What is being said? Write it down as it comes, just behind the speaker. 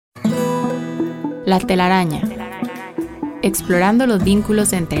La telaraña. Explorando los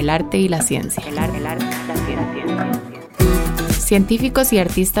vínculos entre el arte y la ciencia. Científicos y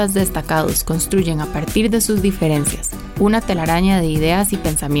artistas destacados construyen a partir de sus diferencias una telaraña de ideas y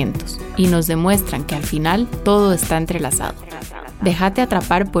pensamientos y nos demuestran que al final todo está entrelazado. Déjate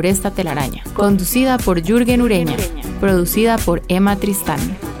atrapar por esta telaraña, conducida por Jürgen Ureña, producida por Emma Tristán.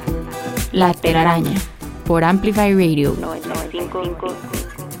 La telaraña, por Amplify Radio 95.5.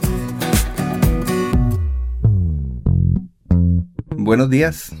 Buenos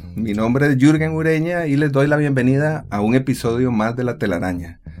días, mi nombre es Jürgen Ureña y les doy la bienvenida a un episodio más de La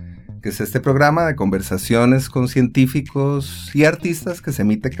Telaraña, que es este programa de conversaciones con científicos y artistas que se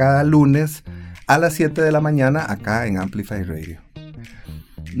emite cada lunes a las 7 de la mañana acá en Amplify Radio.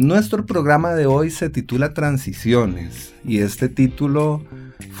 Nuestro programa de hoy se titula Transiciones y este título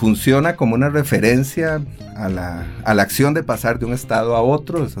funciona como una referencia a la acción de pasar de un estado a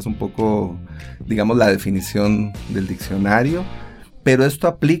otro. Esa es un poco, digamos, la definición del diccionario. Pero esto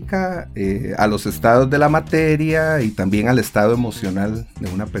aplica a los estados de la materia y también al estado emocional de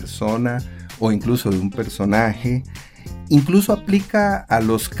una persona o incluso de un personaje. Incluso aplica a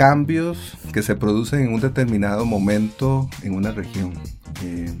los cambios que se producen en un determinado momento en una región.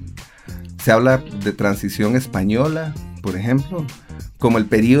 Se habla de transición española, por ejemplo, como el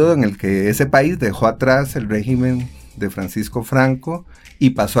periodo en el que ese país dejó atrás el régimen de Francisco Franco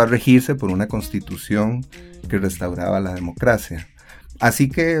y pasó a regirse por una constitución que restauraba la democracia. Así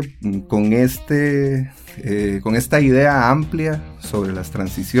que con esta idea amplia sobre las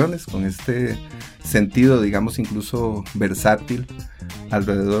transiciones, con este sentido, digamos, incluso versátil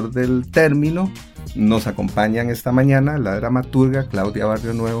alrededor del término, nos acompañan esta mañana la dramaturga Claudia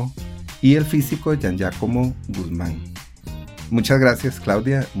Barrionuevo y el físico Gian Giacomo Guzmán. Muchas gracias,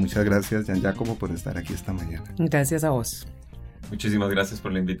 Claudia. Muchas gracias, Gian Giacomo, por estar aquí esta mañana. Gracias a vos. Muchísimas gracias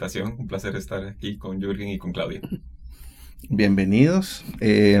por la invitación. Un placer estar aquí con Jürgen y con Claudia. Bienvenidos.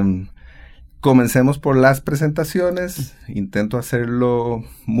 Comencemos por las presentaciones. Intento hacerlo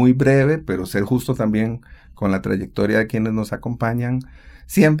muy breve, pero ser justo también con la trayectoria de quienes nos acompañan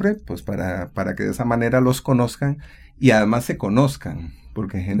siempre, pues para que de esa manera los conozcan y además se conozcan,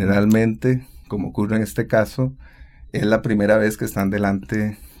 porque generalmente, como ocurre en este caso, es la primera vez que están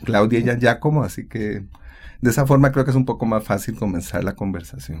delante Claudia y Gian Giacomo, así que de esa forma creo que es un poco más fácil comenzar la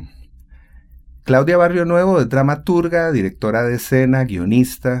conversación. Claudia Barrionuevo es dramaturga, directora de escena,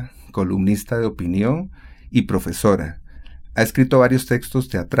 guionista, columnista de opinión y profesora. Ha escrito varios textos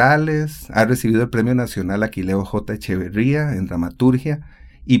teatrales, ha recibido el Premio Nacional Aquileo J. Echeverría en dramaturgia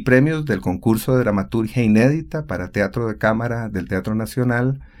y premios del concurso de dramaturgia inédita para teatro de cámara del Teatro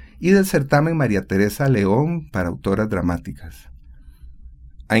Nacional y del certamen María Teresa León para autoras dramáticas.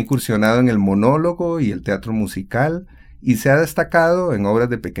 Ha incursionado en el monólogo y el teatro musical y se ha destacado en obras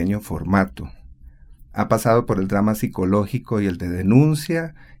de pequeño formato. Ha pasado por el drama psicológico y el de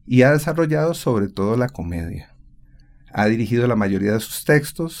denuncia y ha desarrollado sobre todo la comedia. Ha dirigido la mayoría de sus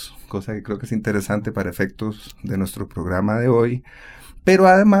textos, cosa que creo que es interesante para efectos de nuestro programa de hoy, pero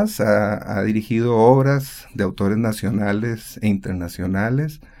además ha dirigido obras de autores nacionales e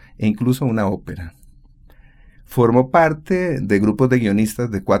internacionales e incluso una ópera. Formó parte de grupos de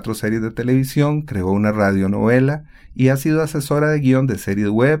guionistas de 4 series de televisión, creó una radionovela y ha sido asesora de guión de series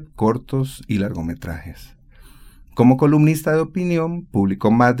web, cortos y largometrajes. Como columnista de opinión,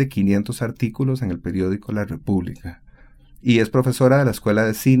 publicó más de 500 artículos en el periódico La República y es profesora de la Escuela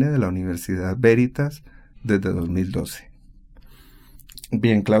de Cine de la Universidad Veritas desde 2012.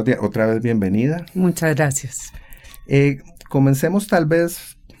 Bien, Claudia, otra vez bienvenida. Muchas gracias. Comencemos tal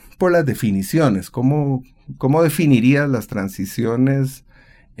vez por las definiciones. ¿Cómo definirías las transiciones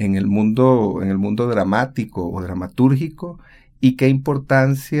en el mundo dramático o dramatúrgico y qué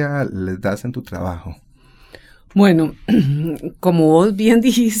importancia les das en tu trabajo? Bueno, como vos bien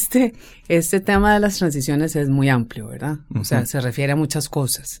dijiste, este tema de las transiciones es muy amplio, ¿verdad? O sea, se refiere a muchas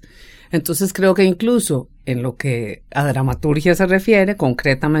cosas. Entonces creo que incluso en lo que a dramaturgia se refiere,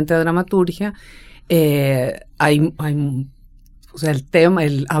 concretamente a dramaturgia, o sea,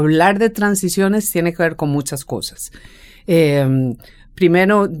 el hablar de transiciones tiene que ver con muchas cosas.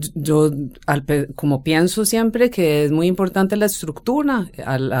 Primero, yo como pienso siempre que es muy importante la estructura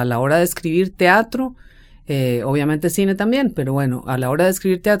a la hora de escribir teatro, obviamente cine también, pero bueno, a la hora de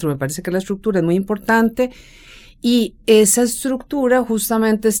escribir teatro me parece que la estructura es muy importante y esa estructura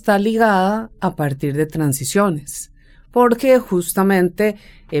justamente está ligada a partir de transiciones, porque justamente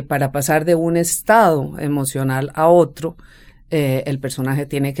para pasar de un estado emocional a otro, el personaje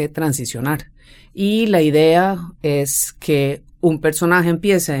tiene que transicionar. Y la idea es que un personaje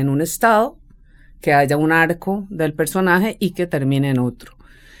empiece en un estado, que haya un arco del personaje y que termine en otro.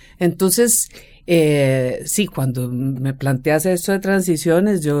 Entonces, Sí, cuando me planteas esto de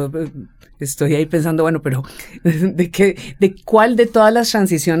transiciones, yo estoy ahí pensando, bueno, pero ¿de cuál de todas las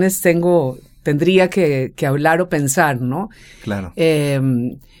transiciones tendría que hablar o pensar, ¿no? Claro.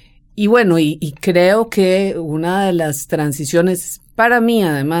 Y bueno, y creo que una de las transiciones, para mí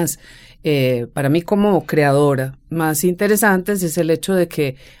además, para mí como creadora, más interesantes es el hecho de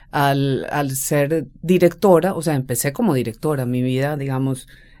que al ser directora, o sea, empecé como directora, mi vida, digamos,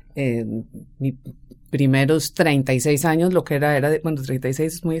 mis primeros 36 años, lo que bueno,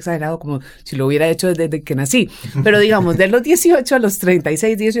 36 es muy exagerado, como si lo hubiera hecho desde que nací, pero digamos, de los 18 a los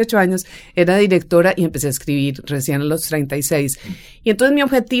 36, 18 años, era directora y empecé a escribir recién a los 36. Y entonces mi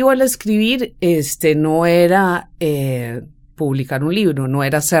objetivo al escribir, no era publicar un libro, no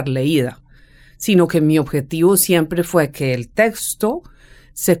era ser leída, sino que mi objetivo siempre fue que el texto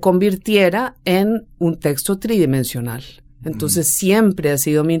se convirtiera en un texto tridimensional. Entonces siempre ha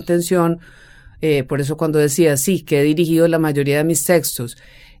sido mi intención, por eso cuando decía, sí, que he dirigido la mayoría de mis textos,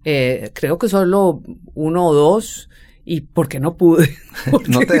 creo que solo 1 o 2, y porque no pude.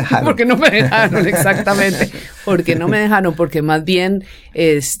 No te dejaron. Porque no me dejaron, exactamente. Porque no me dejaron, porque más bien,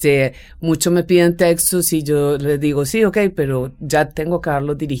 mucho me piden textos y yo les digo, sí, ok, pero ya tengo que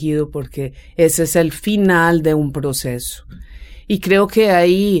haberlos dirigido porque ese es el final de un proceso. Y creo que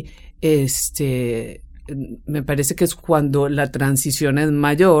ahí, me parece que es cuando la transición es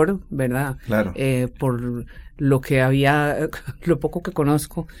mayor, ¿verdad? Claro. Por lo poco que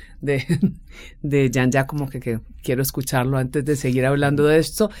conozco de Gian Giacomo, que quiero escucharlo antes de seguir hablando de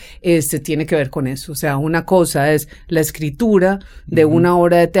esto, tiene que ver con eso. O sea, una cosa es la escritura de una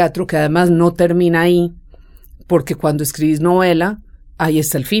obra de teatro que además no termina ahí, porque cuando escribís novela, ahí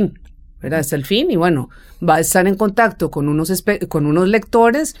está el fin, ¿verdad? Está el fin y bueno, va a estar en contacto con unos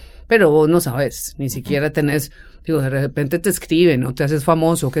lectores, pero vos no sabes, ni siquiera tenés, digo, de repente te escriben o te haces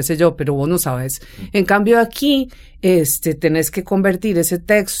famoso, qué sé yo, pero vos no sabes. En cambio aquí, tenés que convertir ese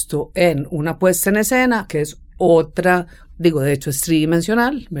texto en una puesta en escena, que es otra, digo, de hecho es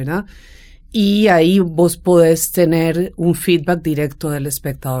tridimensional, ¿verdad? Y ahí vos podés tener un feedback directo del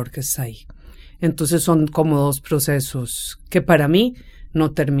espectador que está ahí. Entonces son como 2 procesos que para mí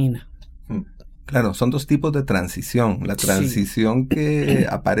no terminan. Claro, son 2 tipos de transición. La transición que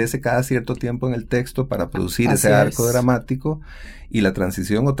aparece cada cierto tiempo en el texto para producir ese arco dramático, y la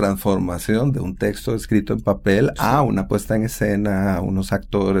transición o transformación de un texto escrito en papel a una puesta en escena, a unos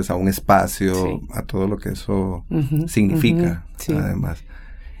actores, a un espacio, a todo lo que eso significa, además.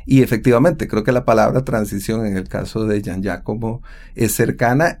 Y efectivamente, creo que la palabra transición en el caso de Gian Giacomo es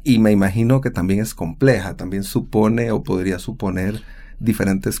cercana y me imagino que también es compleja, también supone o podría suponer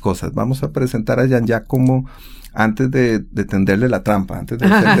diferentes cosas. Vamos a presentar a Gian Giacomo antes de tenderle la trampa, antes de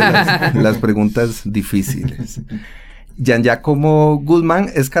hacerle las preguntas difíciles. Gian Giacomo Guzmán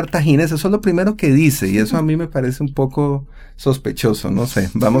es cartaginés, eso es lo primero que dice, y eso a mí me parece un poco sospechoso, no sé.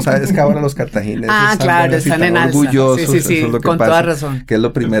 Vamos a ver, es que ahora los cartagineses claro, están en alza. Orgullosos, sí, eso es lo que con pasa, toda razón. Que es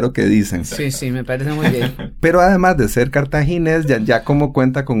lo primero que dicen. Sí, me parece muy bien. Pero además de ser cartaginés, Gian Giacomo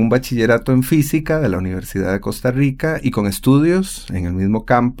cuenta con un bachillerato en física de la Universidad de Costa Rica y con estudios en el mismo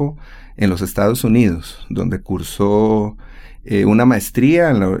campo en los Estados Unidos, donde cursó una maestría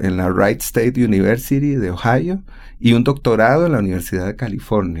en la Wright State University de Ohio y un doctorado en la Universidad de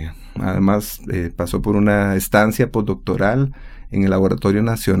California. Además, pasó por una estancia postdoctoral en el Laboratorio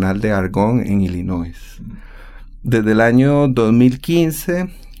Nacional de Argonne en Illinois. Desde el año 2015,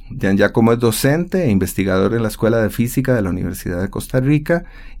 Gian Giacomo es docente e investigador en la Escuela de Física de la Universidad de Costa Rica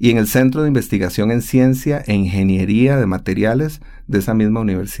y en el Centro de Investigación en Ciencia e Ingeniería de Materiales de esa misma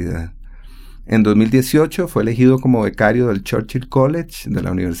universidad. En 2018 fue elegido como becario del Churchill College de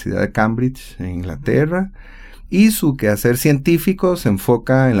la Universidad de Cambridge en Inglaterra, y su quehacer científico se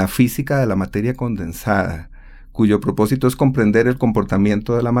enfoca en la física de la materia condensada, cuyo propósito es comprender el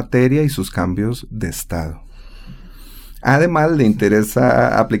comportamiento de la materia y sus cambios de estado. Además, le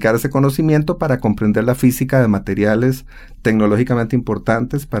interesa aplicar ese conocimiento para comprender la física de materiales tecnológicamente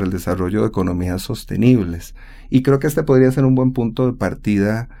importantes para el desarrollo de economías sostenibles. Y creo que este podría ser un buen punto de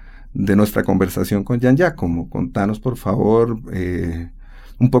partida de nuestra conversación con Gian Giacomo. Contanos, por favor,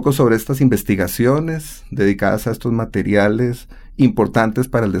 un poco sobre estas investigaciones dedicadas a estos materiales importantes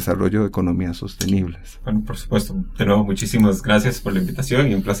para el desarrollo de economías sostenibles. Bueno, por supuesto. De nuevo, muchísimas gracias por la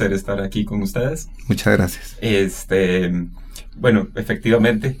invitación y un placer estar aquí con ustedes. Muchas gracias. Bueno,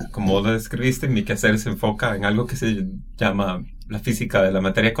 efectivamente, como lo describiste, mi quehacer se enfoca en algo que se llama la física de la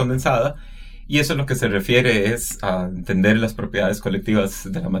materia condensada, y eso lo que se refiere es a entender las propiedades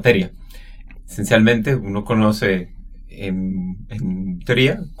colectivas de la materia. Esencialmente, uno conoce en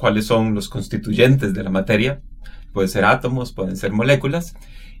teoría cuáles son los constituyentes de la materia. Pueden ser átomos, pueden ser moléculas,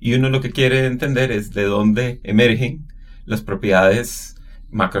 y uno lo que quiere entender es de dónde emergen las propiedades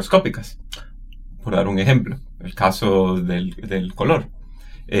macroscópicas. Por dar un ejemplo, el caso del color.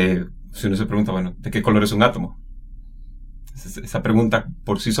 Si uno se pregunta, bueno, ¿de qué color es un átomo? Esa pregunta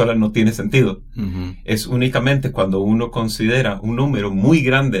por sí sola no tiene sentido. Uh-huh. Es únicamente cuando uno considera un número muy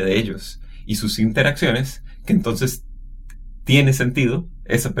grande de ellos y sus interacciones que entonces tiene sentido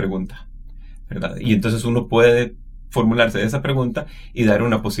esa pregunta, ¿verdad? Y entonces uno puede formularse esa pregunta y dar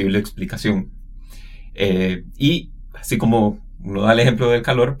una posible explicación. Y así como uno da el ejemplo del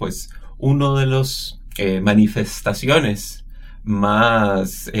calor, pues uno de los manifestaciones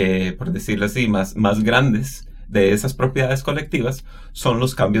más, por decirlo así, más grandes de esas propiedades colectivas son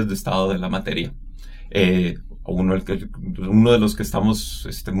los cambios de estado de la materia. Uno de los que estamos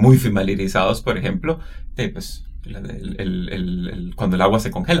muy familiarizados, por ejemplo, pues, cuando el agua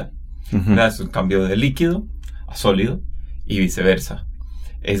se congela. Uh-huh. Es un cambio de líquido a sólido y viceversa.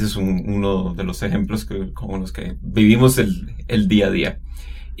 Ese es uno de los ejemplos con los que vivimos el día a día.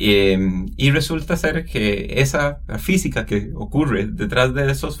 Y resulta ser que esa física que ocurre detrás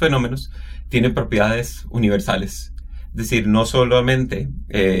de esos fenómenos tiene propiedades universales. Es decir, no solamente,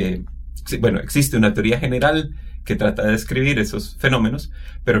 existe una teoría general que trata de describir esos fenómenos,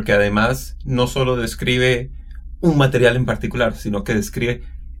 pero que además no solo describe un material en particular, sino que describe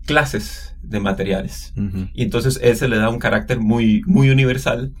clases de materiales. Uh-huh. Y entonces ese le da un carácter muy, muy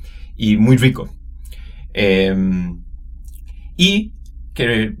universal y muy rico. Y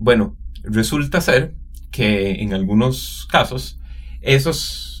que, resulta ser que en algunos casos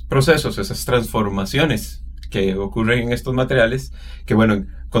esos procesos, esas transformaciones que ocurren en estos materiales, que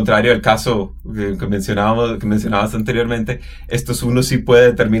contrario al caso que mencionabas anteriormente, estos uno sí puede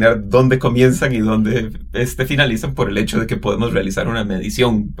determinar dónde comienzan y dónde finalizan por el hecho de que podemos realizar una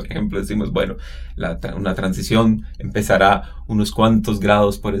medición. Por ejemplo, decimos, una transición empezará unos cuantos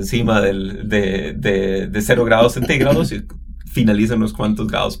grados por encima de 0 grados centígrados y finaliza unos cuantos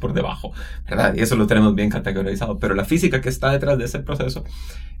grados por debajo, ¿verdad? Y eso lo tenemos bien categorizado. Pero la física que está detrás de ese proceso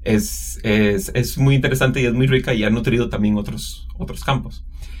es muy interesante y es muy rica y ha nutrido también otros campos.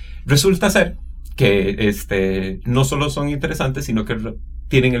 Resulta ser que no solo son interesantes, sino que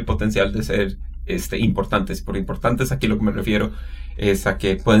tienen el potencial de ser importantes. Por importantes, aquí lo que me refiero es a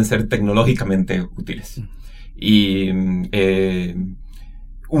que pueden ser tecnológicamente útiles. Y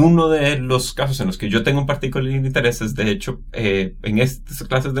uno de los casos en los que yo tengo un particular interés es, de hecho, en estas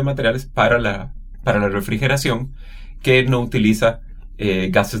clases de materiales para la refrigeración que no utiliza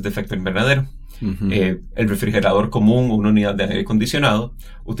gases de efecto invernadero. Uh-huh. El refrigerador común o una unidad de aire acondicionado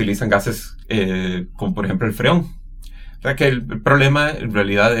utilizan gases como por ejemplo el freón. O sea que el problema en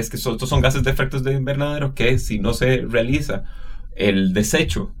realidad es que estos son gases de efectos de invernadero que si no se realiza el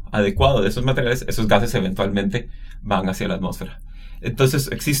desecho adecuado de esos materiales, esos gases eventualmente van hacia la atmósfera. Entonces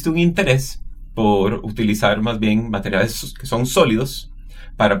existe un interés por utilizar más bien materiales que son sólidos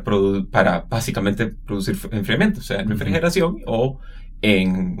para básicamente producir enfriamiento, o sea, en refrigeración o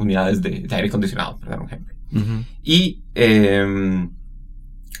en unidades de aire acondicionado, por dar un ejemplo. Uh-huh. Y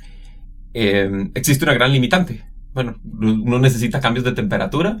existe una gran limitante. Uno necesita cambios de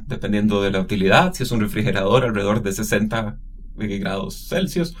temperatura, dependiendo de la utilidad. Si es un refrigerador, alrededor de 60 grados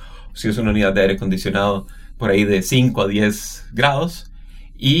Celsius. Si es una unidad de aire acondicionado, por ahí de 5 a 10 grados.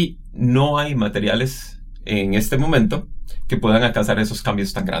 Y no hay materiales en este momento que puedan alcanzar esos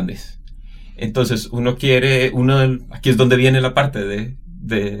cambios tan grandes. Entonces, aquí es donde viene la parte de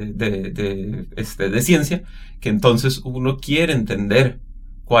ciencia, que entonces uno quiere entender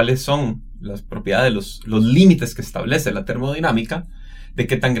cuáles son las propiedades, los límites que establece la termodinámica, de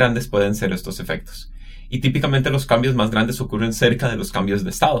qué tan grandes pueden ser estos efectos. Y típicamente los cambios más grandes ocurren cerca de los cambios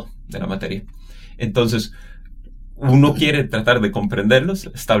de estado de la materia. Entonces, uno quiere tratar de comprenderlos,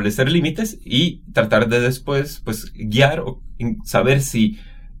 establecer límites y tratar de después, guiar o saber si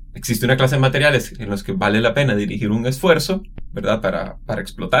existe una clase de materiales en los que vale la pena dirigir un esfuerzo, ¿verdad?, para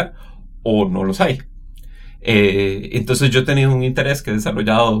explotar, o no los hay. Entonces yo he tenido un interés que he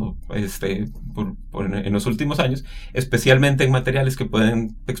desarrollado en los últimos años, especialmente en materiales que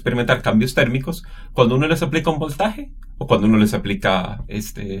pueden experimentar cambios térmicos cuando uno les aplica un voltaje o cuando uno les aplica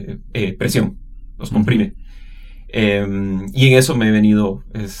presión, los comprime. Y en eso me he venido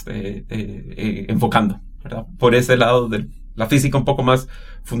enfocando, ¿verdad? Por ese lado de la física un poco más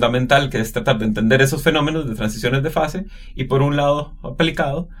fundamental, que es tratar de entender esos fenómenos de transiciones de fase, y por un lado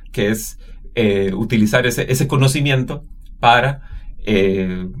aplicado, que es utilizar ese conocimiento para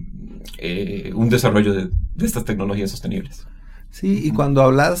un desarrollo de estas tecnologías sostenibles. Sí, y cuando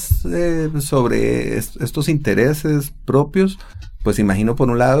hablas sobre estos intereses propios, pues imagino por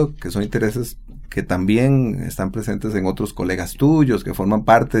un lado que son intereses que también están presentes en otros colegas tuyos, que forman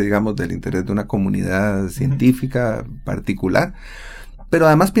parte, digamos, del interés de una comunidad científica particular. Pero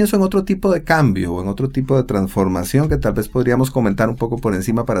además pienso en otro tipo de cambio, o en otro tipo de transformación que tal vez podríamos comentar un poco por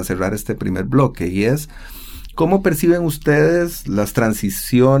encima para cerrar este primer bloque, y es ¿cómo perciben ustedes las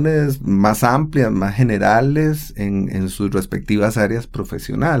transiciones más amplias, más generales en sus respectivas áreas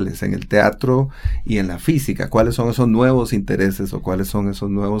profesionales, en el teatro y en la física? ¿Cuáles son esos nuevos intereses o cuáles son esos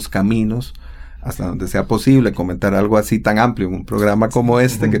nuevos caminos, hasta donde sea posible comentar algo así tan amplio en un programa como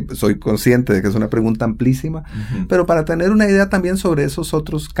este, que soy consciente de que es una pregunta amplísima, pero para tener una idea también sobre esos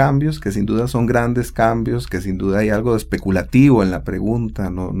otros cambios, que sin duda son grandes cambios, que sin duda hay algo de especulativo en la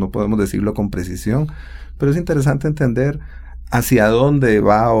pregunta, no podemos decirlo con precisión, pero es interesante entender hacia dónde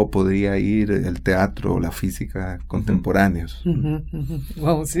va o podría ir el teatro o la física contemporáneos.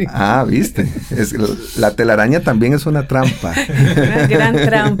 Wow, sí. Ah, ¿viste? La telaraña también es una trampa. Una gran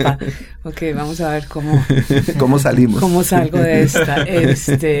trampa. Ok, vamos a ver cómo salimos. ¿Cómo salgo de esta?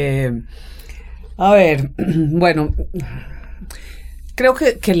 A ver, bueno, creo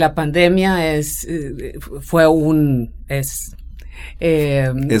que la pandemia fue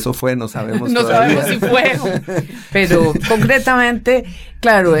eso fue, no sabemos no todavía. sabemos si fue, pero concretamente,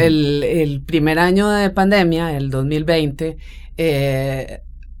 claro, el primer año de pandemia, el 2020, se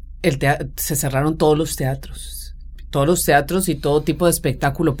cerraron todos los teatros y todo tipo de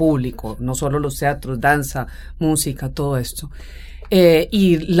espectáculo público, no solo los teatros, danza, música, todo esto.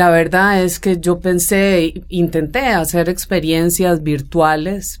 Y la verdad es que yo intenté hacer experiencias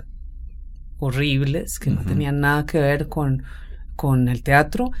virtuales horribles que no tenían nada que ver con el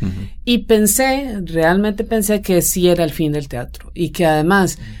teatro, y realmente pensé que sí era el fin del teatro, y que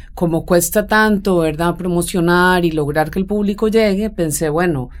además, como cuesta tanto, ¿verdad?, promocionar y lograr que el público llegue, pensé,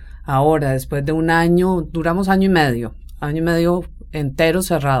 bueno, ahora, después de un año, duramos año y medio enteros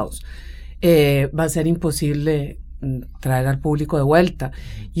cerrados, va a ser imposible traer al público de vuelta.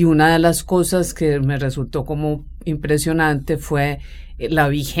 Y una de las cosas que me resultó como impresionante fue la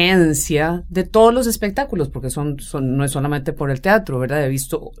vigencia de todos los espectáculos, porque no es solamente por el teatro, ¿verdad? He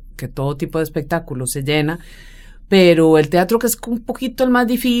visto que todo tipo de espectáculos se llena, pero el teatro, que es un poquito el más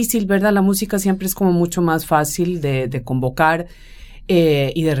difícil, ¿verdad? La música siempre es como mucho más fácil de convocar,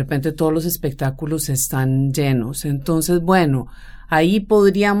 y de repente todos los espectáculos están llenos. Entonces, bueno, ahí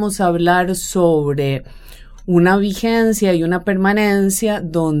podríamos hablar sobre una vigencia y una permanencia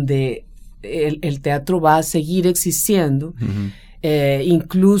donde el teatro va a seguir existiendo.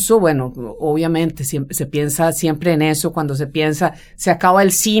 Incluso, bueno, obviamente se piensa siempre en eso cuando se acaba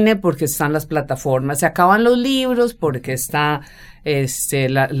el cine porque están las plataformas, se acaban los libros porque está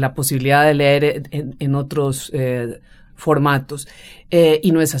la posibilidad de leer en otros formatos,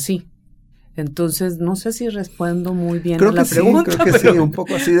 y no es así. Entonces, no sé si respondo muy bien a la pregunta. Creo que sí, un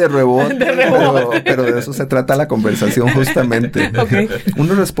poco así de rebote, pero de eso se trata la conversación justamente. Okay.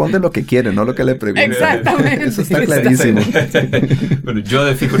 Uno responde lo que quiere, no lo que le pregunta. Exactamente. Eso está clarísimo. Bueno, yo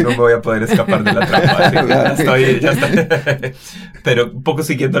de fijo no me voy a poder escapar de la trampa. Ya está. Pero un poco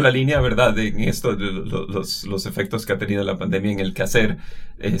siguiendo la línea, ¿verdad? En esto, los efectos que ha tenido la pandemia en el quehacer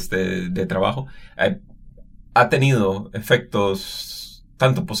de trabajo, ha tenido efectos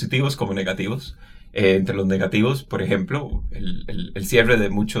tanto positivos como negativos. Entre los negativos, por ejemplo, el cierre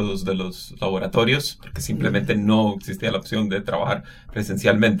de muchos de los laboratorios, porque simplemente no existía la opción de trabajar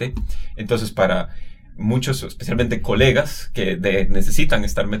presencialmente. Entonces, para muchos, especialmente colegas que necesitan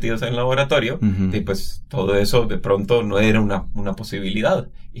estar metidos en el laboratorio, y pues todo eso de pronto no era una posibilidad.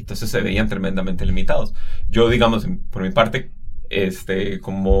 Y entonces se veían tremendamente limitados. Yo, digamos, por mi parte,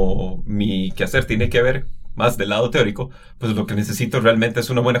 como mi quehacer tiene que ver más del lado teórico, pues lo que necesito realmente es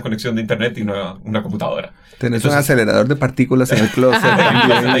una buena conexión de internet y una computadora. Tenés un acelerador de partículas en el closet.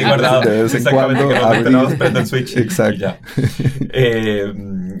 Ahí guardado. De vez en cuando prendo el switch. Exacto. Y ya.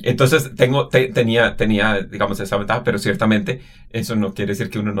 Entonces tenía, digamos, esa ventaja, pero ciertamente eso no quiere decir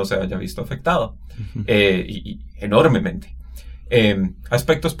que uno no se haya visto afectado. Y enormemente.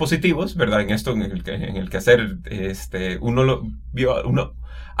 Aspectos positivos, ¿verdad? En esto, en el que hacer, uno lo vio,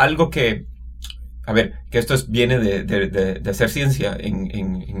 algo que, a ver, que esto viene de hacer ciencia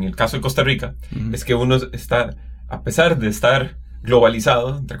en el caso de Costa Rica, es que uno está, a pesar de estar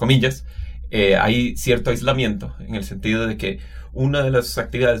globalizado, entre comillas, hay cierto aislamiento, en el sentido de que una de las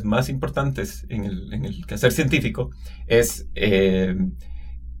actividades más importantes en el quehacer científico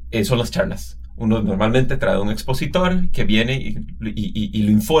son las charlas. Uno normalmente trae un expositor que viene y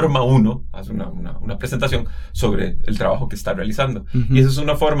lo informa a uno, hace una presentación sobre el trabajo que está realizando. Y eso es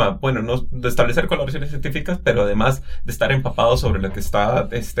una forma, bueno, no de establecer colaboraciones científicas, pero además de estar empapado sobre lo que está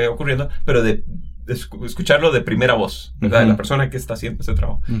ocurriendo, pero de escucharlo de primera voz, ¿verdad? De la persona que está haciendo ese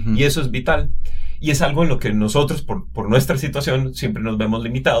trabajo. Y eso es vital. Y es algo en lo que nosotros, por nuestra situación, siempre nos vemos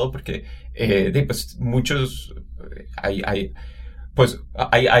limitados, porque pues, muchos...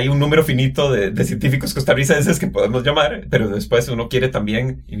 hay un número finito de científicos costarricenses que podemos llamar, pero después uno quiere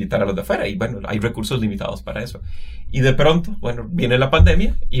también invitar a los de afuera, y bueno, hay recursos limitados para eso. Y de pronto, bueno, viene la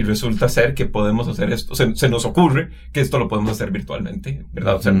pandemia y resulta ser que podemos hacer esto, se nos ocurre que esto lo podemos hacer virtualmente,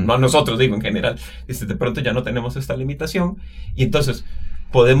 ¿verdad? O sea, no a nosotros, digo, en general. De pronto ya no tenemos esta limitación, y entonces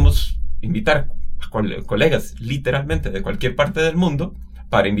podemos invitar a colegas literalmente de cualquier parte del mundo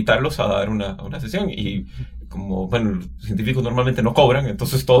para invitarlos a dar una sesión. Y como, bueno, los científicos normalmente no cobran,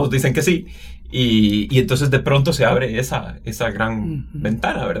 entonces todos dicen que sí, y entonces de pronto se abre esa gran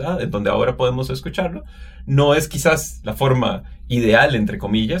ventana, ¿verdad? En donde ahora podemos escucharlo. No es quizás la forma ideal, entre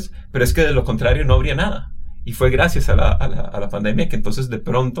comillas, pero es que de lo contrario no habría nada. Y fue gracias a la pandemia que entonces de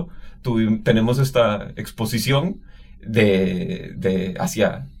pronto tenemos esta exposición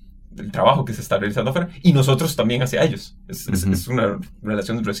hacia el trabajo que se está realizando afuera, y nosotros también hacia ellos. Es una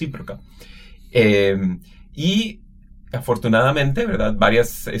relación recíproca. Y afortunadamente, ¿verdad?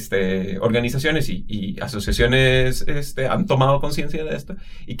 Varias organizaciones y asociaciones han tomado conciencia de esto,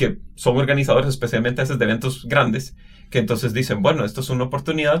 y que son organizadores especialmente a veces de eventos grandes, que entonces dicen, bueno, esto es una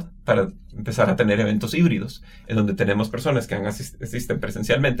oportunidad para empezar a tener eventos híbridos, en donde tenemos personas que asisten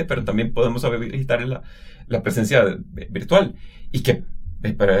presencialmente, pero también podemos habilitar la presencia virtual, y que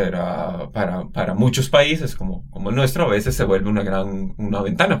para muchos países como el nuestro a veces se vuelve una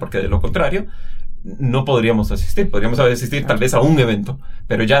ventana, porque de lo contrario no podríamos asistir. Podríamos asistir tal vez a un evento,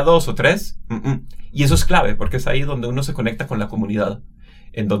 pero ya 2 o 3, y eso es clave, porque es ahí donde uno se conecta con la comunidad,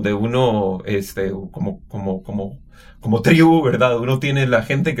 en donde uno, como tribu, ¿verdad? Uno tiene la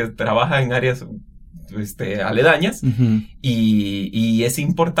gente que trabaja en áreas aledañas, y es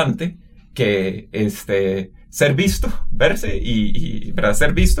importante que ser visto, verse y ¿verdad?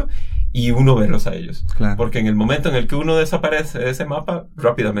 Ser visto, y uno verlos a ellos. Claro. Porque en el momento en el que uno desaparece de ese mapa,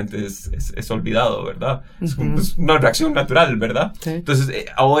 rápidamente es olvidado, ¿verdad? Es una reacción natural, ¿verdad? Sí. Entonces,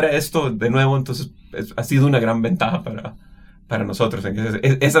 ahora esto, de nuevo, entonces, ha sido una gran ventaja para nosotros.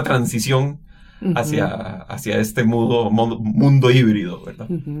 Esa transición hacia este mundo híbrido, ¿verdad?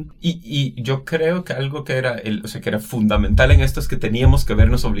 Y yo creo que algo que era fundamental en esto es que teníamos que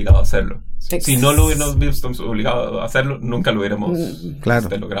vernos obligados a hacerlo. Si no lo hubiéramos visto obligado a hacerlo, nunca lo hubiéramos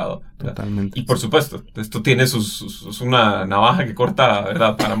logrado, ¿verdad? Totalmente. Y por supuesto, esto tiene una navaja que corta,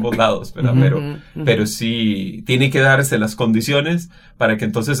 ¿verdad? Para ambos lados, ¿verdad? Pero sí tiene que darse las condiciones para que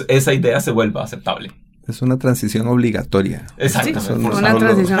entonces esa idea se vuelva aceptable. Es una transición obligatoria. Exactamente. Una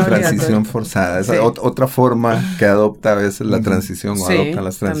transición forzada. Es otra forma que adopta a veces la transición, o adoptan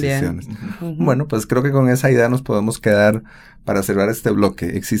las transiciones. Bueno, pues creo que con esa idea nos podemos quedar para cerrar este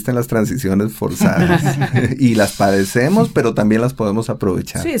bloque. Existen las transiciones forzadas y las padecemos, pero también las podemos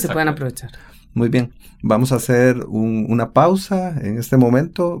aprovechar. Sí, se pueden aprovechar. Muy bien. Vamos a hacer una pausa en este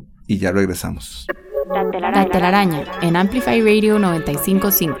momento y ya regresamos. La telaraña en Amplify Radio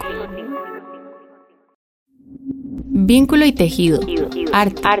 95.5. Vínculo y tejido,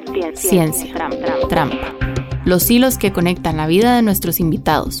 arte, ciencia, trampa. Los hilos que conectan la vida de nuestros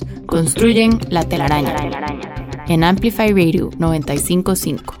invitados construyen la telaraña. En Amplify Radio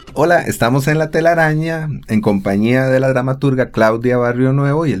 95.5. Hola, estamos en La Telaraña en compañía de la dramaturga Claudia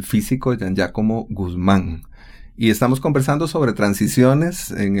Barrionuevo y el físico Gian Giacomo Guzmán. Y estamos conversando sobre transiciones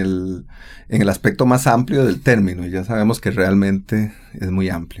en el aspecto más amplio del término, y ya sabemos que realmente es muy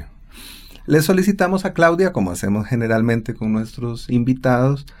amplio. Le solicitamos a Claudia, como hacemos generalmente con nuestros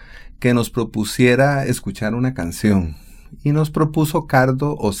invitados, que nos propusiera escuchar una canción. Y nos propuso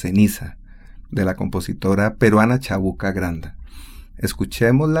Cardo o Ceniza, de la compositora peruana Chabuca Granda.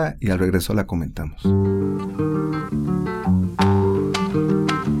 Escuchémosla y al regreso la comentamos.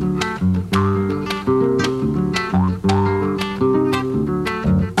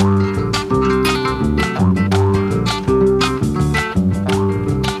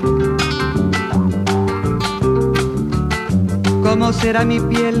 ¿Cómo será mi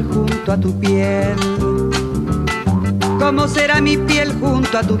piel junto a tu piel? ¿Cómo será mi piel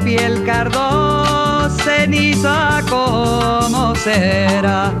junto a tu piel, cardo, ceniza? ¿Cómo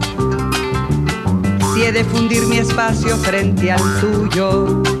será? Si he de fundir mi espacio frente al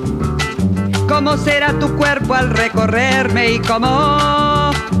tuyo, ¿cómo será tu cuerpo al recorrerme? Y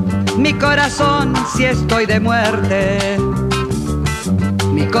cómo mi corazón si estoy de muerte,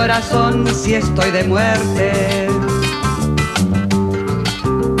 mi corazón si estoy de muerte.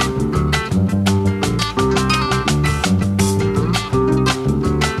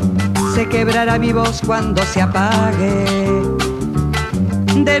 Se quebrará mi voz cuando se apague,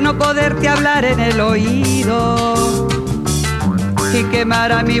 de no poderte hablar en el oído y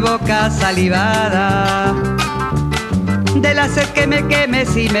quemar a mi boca salivada, de la sed que me queme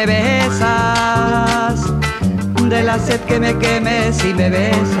si me besas, de la sed que me queme si me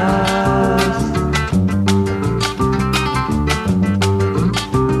besas.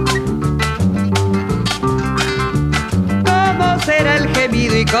 ¿Cómo será el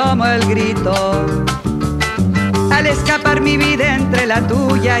gemido y cómo el grito al escapar mi vida entre la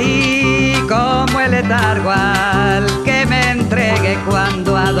tuya, y como el letargo al que me entregue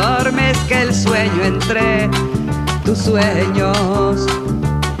cuando adormezca el sueño entre tus sueños?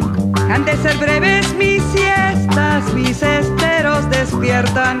 Han de ser breves mis siestas, mis esteros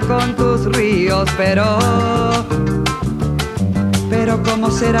despiertan con tus ríos, pero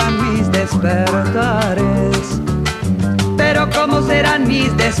 ¿cómo serán mis despertares? Pero ¿cómo serán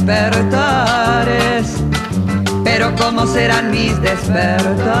mis despertares? Pero ¿cómo serán mis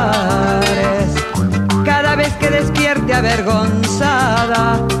despertares? Cada vez que despierte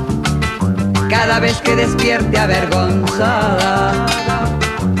avergonzada, cada vez que despierte avergonzada.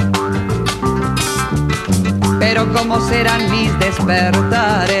 Pero ¿cómo serán mis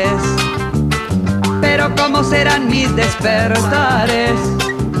despertares? Pero ¿cómo serán mis despertares?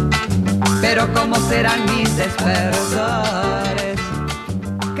 Pero ¿cómo serán mis despertares?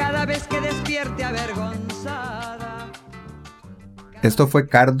 Cada vez que despierte avergonzada. Esto fue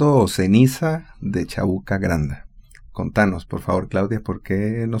Cardo o Ceniza de Chabuca Granda. Contanos, por favor, Claudia, ¿por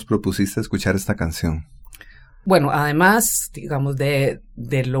qué nos propusiste escuchar esta canción? Bueno, además, digamos, de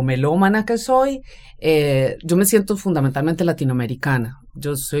lo melómana que soy, yo me siento fundamentalmente latinoamericana.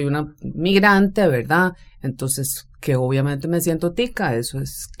 Yo soy una migrante, ¿verdad? Entonces, que obviamente me siento tica, eso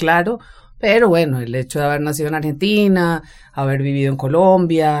es claro. Pero bueno, el hecho de haber nacido en Argentina, haber vivido en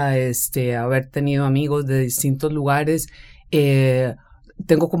Colombia, haber tenido amigos de distintos lugares,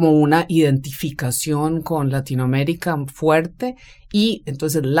 tengo como una identificación con Latinoamérica fuerte, y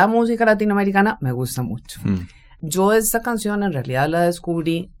entonces la música latinoamericana me gusta mucho. Yo esta canción en realidad la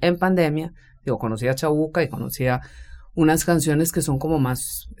descubrí en pandemia. Conocí a Chabuca y conocía unas canciones que son como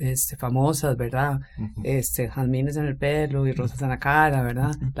más famosas, ¿verdad? Jazmines en el pelo y rosas en la cara,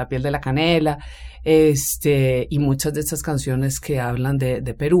 ¿verdad? La piel de la canela, y muchas de estas canciones que hablan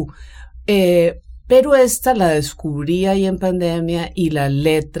de Perú. Pero esta la descubrí ahí en pandemia y la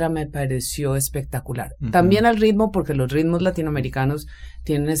letra me pareció espectacular. También el ritmo, porque los ritmos latinoamericanos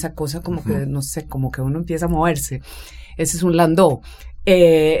tienen esa cosa como que, no sé, como que uno empieza a moverse. Ese es un landó.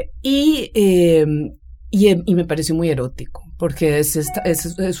 Y me pareció muy erótico, porque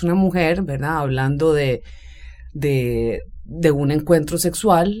es una mujer, ¿verdad? Hablando de un encuentro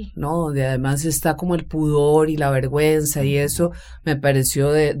sexual, ¿no? Donde además está como el pudor y la vergüenza, y eso me pareció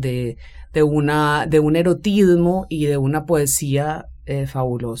de un erotismo y de una poesía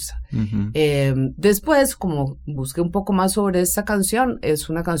fabulosa. Después, como busqué un poco más sobre esta canción, es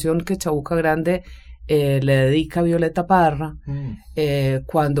una canción que Chabuca Grande le dedica a Violeta Parra,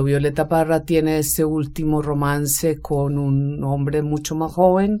 cuando Violeta Parra tiene ese último romance con un hombre mucho más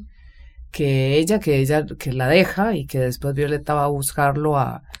joven que ella la deja, y que después Violeta va a buscarlo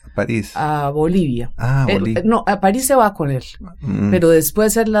a París, a Bolivia. Bolivia. No, a París se va con él, pero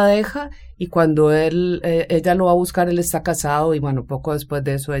después él la deja, y cuando ella lo va a buscar, él está casado, y bueno, poco después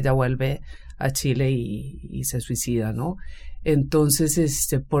de eso ella vuelve a Chile y se suicida, ¿no? Entonces,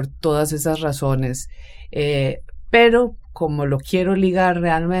 por todas esas razones, pero como lo quiero ligar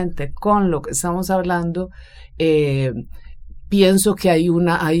realmente con lo que estamos hablando, pienso que hay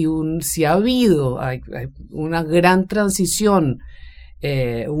una gran transición,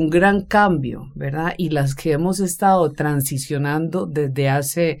 un gran cambio, ¿verdad? Y las que hemos estado transicionando desde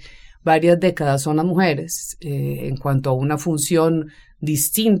hace varias décadas son las mujeres, en cuanto a una función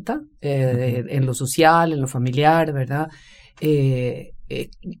distinta, en lo social, en lo familiar, ¿verdad?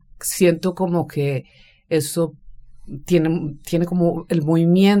 Siento como que eso tiene como el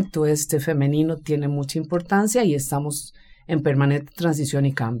movimiento femenino tiene mucha importancia, y estamos en permanente transición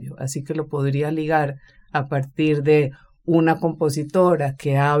y cambio. Así que lo podría ligar a partir de una compositora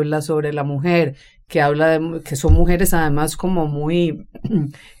que habla sobre la mujer, que son mujeres además como muy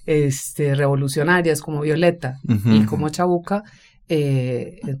revolucionarias, como Violeta y como Chabuca.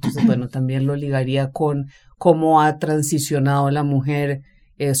 Entonces, bueno, también lo ligaría con cómo ha transicionado la mujer,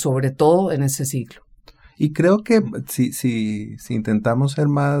 sobre todo en ese siglo. Y creo que si intentamos ser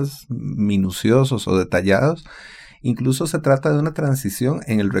más minuciosos o detallados, incluso se trata de una transición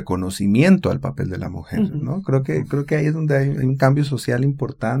en el reconocimiento al papel de la mujer, ¿no? Creo que ahí es donde hay un cambio social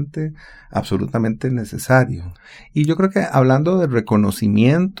importante, absolutamente necesario. Y yo creo que hablando del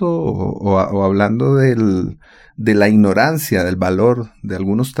reconocimiento o hablando de la ignorancia del valor de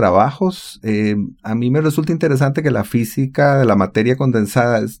algunos trabajos, a mí me resulta interesante que la física de la materia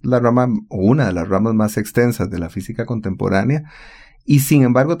condensada es la rama, o una de las ramas más extensas de la física contemporánea, y sin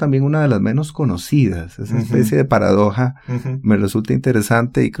embargo también una de las menos conocidas. Esa especie de paradoja me resulta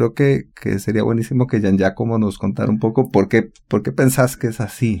interesante, y creo que sería buenísimo que Gian Giacomo nos contara un poco por qué pensás que es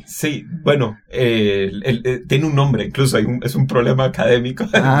así. Sí, bueno, tiene un nombre, incluso es un problema académico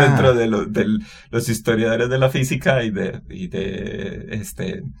dentro de los historiadores de la física y de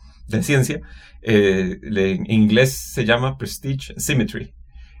ciencia. En inglés se llama prestige symmetry,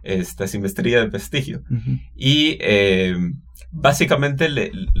 simetría de prestigio. Y básicamente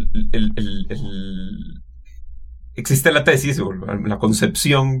existe la tesis o la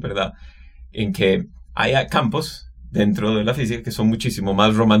concepción, ¿verdad?, en que hay campos dentro de la física que son muchísimo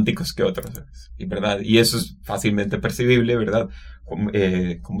más románticos que otros, ¿verdad? Y eso es fácilmente percibible, ¿verdad?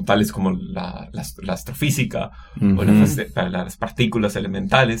 Como tales como la astrofísica o las partículas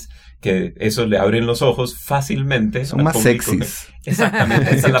elementales, que eso le abren los ojos fácilmente. Son más sexys.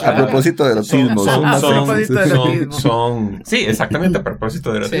 Exactamente, esa es la palabra. A propósito de erotismo. Sí, exactamente, a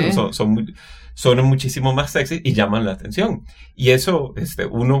propósito de erotismo. Son muchísimo más sexy y llaman la atención. Y eso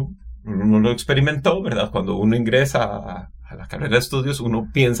uno lo experimentó, ¿verdad? Cuando uno ingresa a la carrera de estudios, uno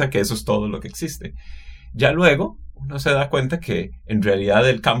piensa que eso es todo lo que existe. Ya luego uno se da cuenta que en realidad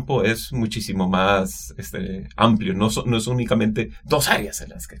el campo es muchísimo más amplio. No es únicamente dos áreas en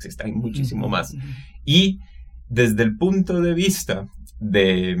las que existen, hay muchísimo más. Y desde el punto de vista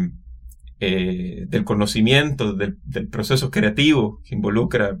del conocimiento, del proceso creativo que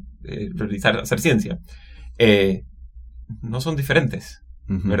involucra hacer ciencia, no son diferentes,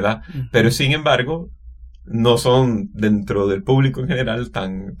 ¿verdad? Pero sin embargo, no son dentro del público en general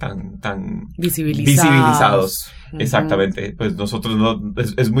tan visibilizados. Exactamente. Pues nosotros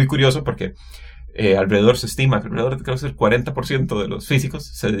es muy curioso porque se estima que alrededor de, creo que el 40% de los físicos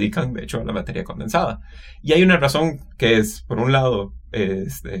se dedican, de hecho, a la materia condensada. Y hay una razón que es, por un lado,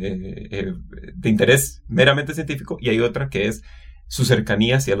 de interés meramente científico, y hay otra que es su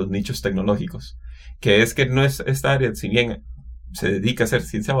cercanía hacia los nichos tecnológicos, que es que no es esta área, si bien se dedica a hacer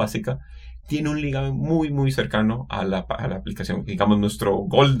ciencia básica, tiene un ligamen muy, muy cercano a la aplicación. Digamos, nuestro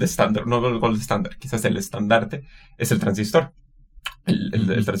gold estándar, no el gold estándar, quizás el estandarte, es el transistor.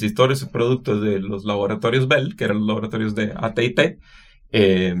 El transistor es un producto de los laboratorios Bell, que eran los laboratorios de AT&T,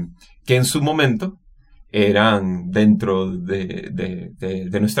 que en su momento eran dentro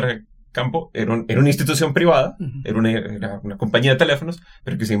de nuestro campo, era una institución privada, era una compañía de teléfonos,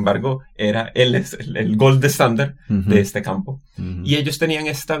 pero que sin embargo era el gold estándar de este campo. Y ellos tenían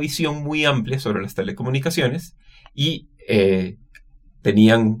esta visión muy amplia sobre las telecomunicaciones y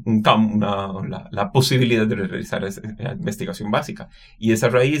tenían la posibilidad de realizar esa investigación básica. Y es a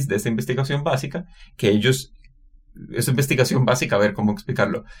raíz de esa investigación básica que esa investigación básica, a ver cómo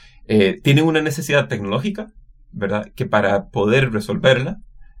explicarlo, tienen una necesidad tecnológica, ¿verdad?, que para poder resolverla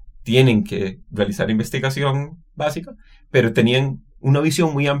tienen que realizar investigación básica, pero tenían una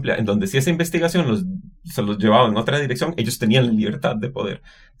visión muy amplia en donde si esa investigación se los llevaba en otra dirección, ellos tenían la libertad de poder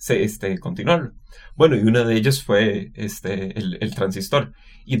continuarlo. Bueno, y una de ellos fue el transistor.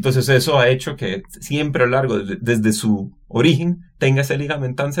 Y entonces eso ha hecho que siempre a lo largo, desde su origen, tenga ese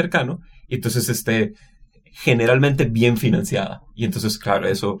ligamen tan cercano, y entonces generalmente bien financiada. Y entonces, claro,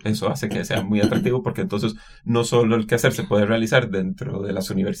 eso hace que sea muy atractivo, porque entonces no solo el quehacer se puede realizar dentro de las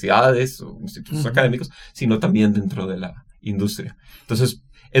universidades o institutos académicos, sino también dentro de la industria. Entonces,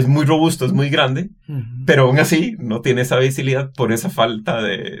 es muy robusto, es muy grande, pero aún así no tiene esa visibilidad por esa falta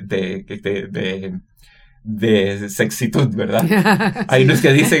de sexitud, ¿verdad? Hay unos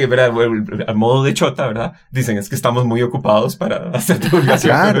que dicen, ¿verdad?, a modo de chota, ¿verdad? Dicen, es que estamos muy ocupados para hacer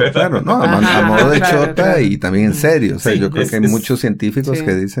divulgación. Claro, no, a modo de chota y también en serio. O sea, yo creo que hay muchos científicos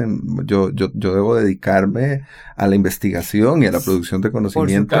que dicen, yo debo dedicarme a la investigación y a la producción de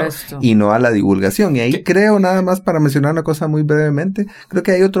conocimiento y no a la divulgación. Y ahí creo, nada más para mencionar una cosa muy brevemente, creo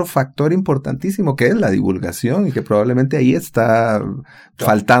que hay otro factor importantísimo que es la divulgación y que probablemente ahí está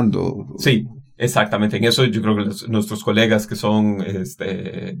faltando. Sí. Exactamente, en eso yo creo que nuestros colegas que son,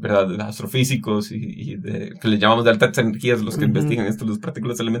 ¿verdad?, astrofísicos que le llamamos de altas energías, los que investigan las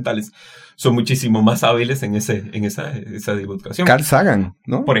partículas elementales, son muchísimo más hábiles en esa divulgación. Carl Sagan,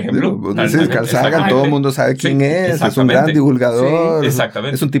 ¿no? Por ejemplo. Carl Sagan, todo el mundo sabe quién es un gran divulgador,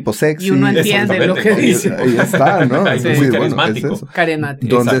 es un tipo sexy. Y uno entiende lo que dice. Ahí está, ¿no? Sí, muy carismático.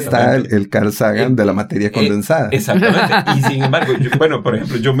 Carismático. ¿Dónde está el Carl Sagan de la materia condensada? Exactamente. Y sin embargo, por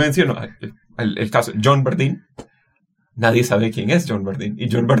ejemplo, yo menciono el caso John Bardeen. Nadie sabe quién es John Bardeen.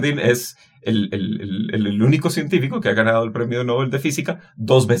 Y John Bardeen es el único científico que ha ganado el premio Nobel de Física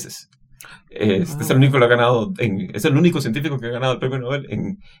 2 veces. Es el único que lo ha ganado es el único científico que ha ganado el premio Nobel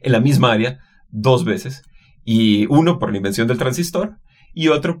en la misma área 2 veces. Y uno por la invención del transistor y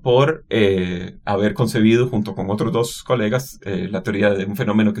otro por haber concebido junto con otros 2 colegas la teoría de un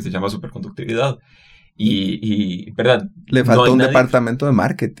fenómeno que se llama superconductividad. Y ¿verdad? Le faltó un departamento de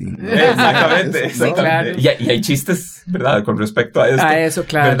marketing. Exactamente. Sí, claro. Y hay chistes, ¿verdad?, con respecto a esto. A eso,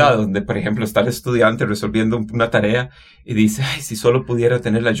 claro. ¿Verdad? Donde, por ejemplo, está el estudiante resolviendo una tarea y dice, ay, si solo pudiera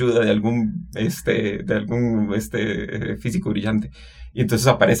tener la ayuda de algún físico brillante. Y entonces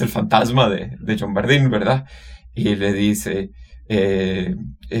aparece el fantasma de John Bardeen, ¿verdad? Y le dice,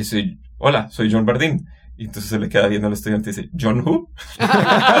 hola, soy John Bardeen. Y entonces se le queda viendo al estudiante y dice, ¿John who?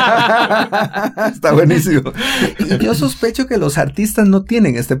 Está buenísimo. Yo sospecho que los artistas no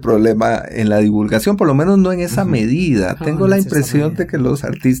tienen este problema en la divulgación, por lo menos no en esa medida. Tengo la impresión de que los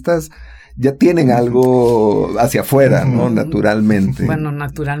artistas ya tienen algo hacia afuera, ¿no? Naturalmente. Bueno,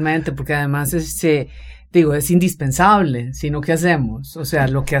 naturalmente, porque además es indispensable, sino ¿qué hacemos? O sea,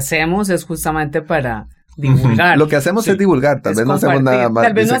 lo que hacemos es justamente para divulgar. Lo que hacemos es divulgar, tal vez no hacemos nada más.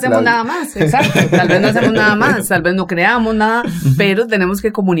 Tal vez no hacemos nada más, exacto. Tal vez no hacemos nada más, tal vez no creamos nada, pero tenemos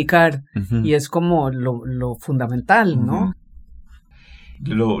que comunicar y es como lo fundamental, ¿no?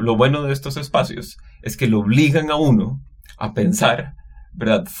 Lo bueno de estos espacios es que lo obligan a uno a pensar,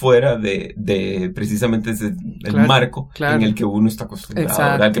 ¿verdad?, fuera de precisamente el marco en el que uno está acostumbrado,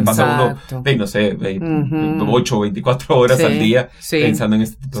 exacto, ¿verdad? Que pasa uno, no sé, 8 o 24 horas al día pensando en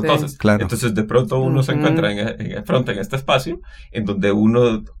este tipo de cosas. Claro. Entonces, de pronto uno se encuentra en este espacio en donde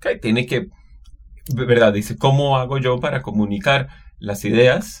uno tiene que, ¿verdad?, dice, ¿cómo hago yo para comunicar las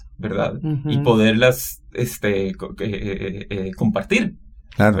ideas, ¿verdad? Y poderlas compartir.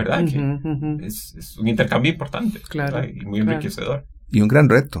 Claro. ¿Verdad? Que es un intercambio importante, claro, y muy enriquecedor. Y un gran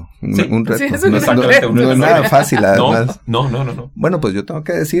reto, un reto. Sí, es un gran reto. No es nada fácil, además. No. Bueno, pues yo tengo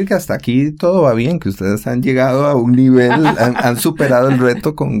que decir que hasta aquí todo va bien, que ustedes han llegado a un nivel, han superado el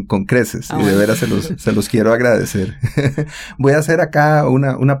reto con creces, y de veras se los quiero agradecer. Voy a hacer acá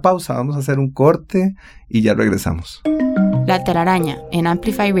una pausa, vamos a hacer un corte y ya regresamos. La telaraña en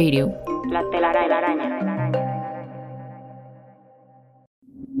Amplify Radio. La telaraña.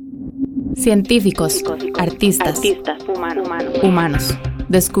 Científicos, artistas, humanos,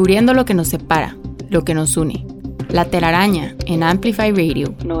 descubriendo lo que nos separa, lo que nos une. La telaraña en Amplify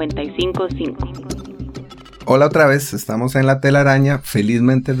Radio 95.5. Hola otra vez, estamos en La telaraña,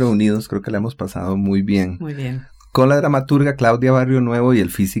 felizmente reunidos, creo que la hemos pasado muy bien. Muy bien. Con la dramaturga Claudia Barrionuevo y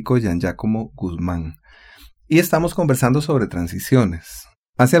el físico Gian Giacomo Guzmán. Y estamos conversando sobre transiciones.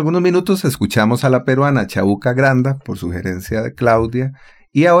 Hace algunos minutos escuchamos a la peruana Chabuca Granda, por sugerencia de Claudia,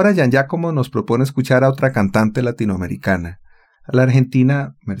 y ahora Gian Giacomo nos propone escuchar a otra cantante latinoamericana, a la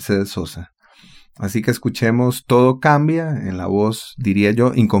argentina Mercedes Sosa. Así que escuchemos Todo Cambia, en la voz, diría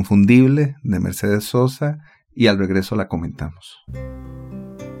yo, inconfundible de Mercedes Sosa, y al regreso la comentamos.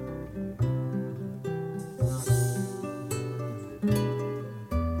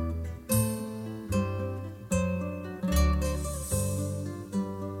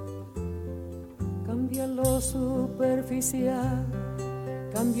 Cambia lo superficial,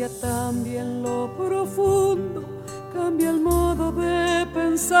 cambia también lo profundo, cambia el modo de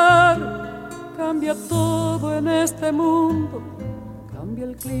pensar, cambia todo en este mundo, cambia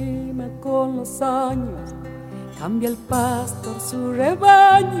el clima con los años, cambia el pastor su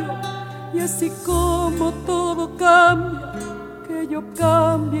rebaño, y así como todo cambia, que yo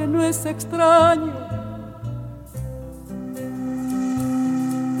cambie no es extraño.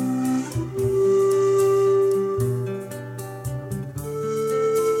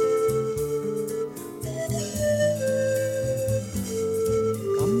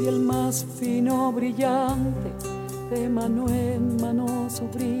 Fino brillante, de mano en mano su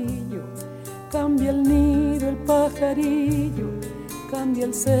brillo, cambia el nido el pajarillo, cambia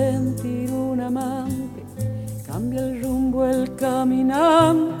el sentir un amante, cambia el rumbo el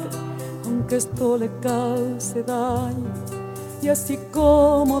caminante, aunque esto le cause daño. Y así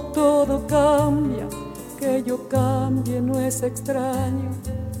como todo cambia, que yo cambie no es extraño.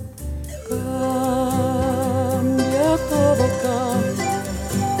 Cambia, todo cambia.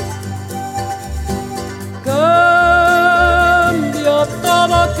 Cambia,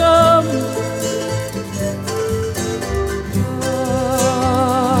 todo cambia.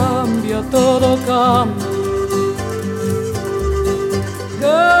 Cambia, todo cambia.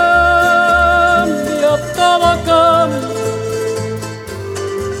 Cambia, todo cambia.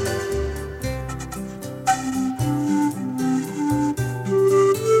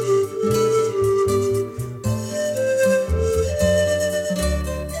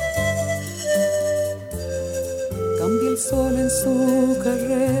 Cambia el sol en su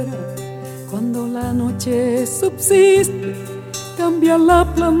carrera cuando la noche subsiste. Cambia la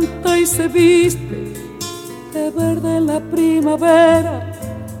planta y se viste de verde la primavera.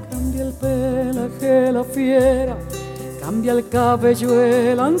 Cambia el pelaje la fiera, cambia el cabello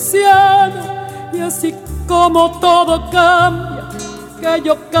el anciano. Y así como todo cambia, que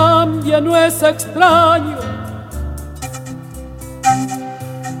yo cambie no es extraño.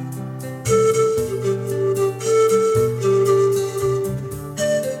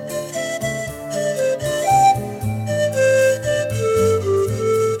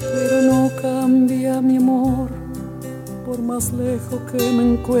 Más lejos que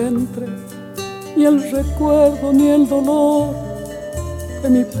me encuentre, ni el recuerdo ni el dolor de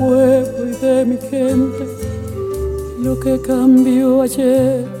mi pueblo y de mi gente. Lo que cambió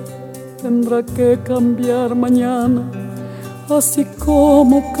ayer tendrá que cambiar mañana, así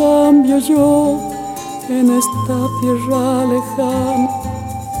como cambio yo en esta tierra lejana.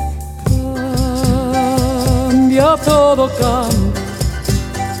 Cambia, todo cambia.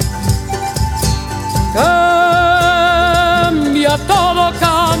 Cambia, todo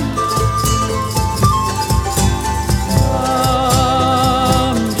cambia.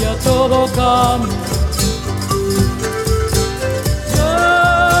 Cambia, todo cambia.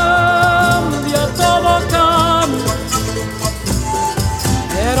 Cambia, todo cambia.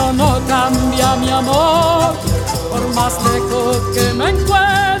 Pero no cambia mi amor, por más lejos que me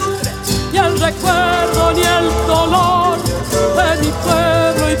encuentre, ni el recuerdo ni el dolor de mi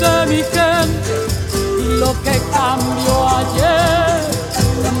pueblo y de mi gente. Lo que cambió ayer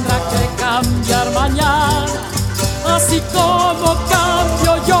tendrá que cambiar mañana, así como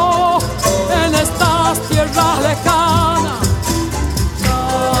cambio yo en estas tierras lejanas.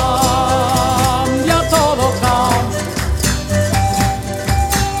 Cambia, todo cambia.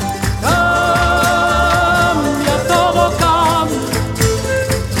 Cambia, todo cambia.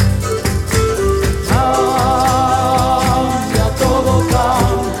 Cambia, todo cambia.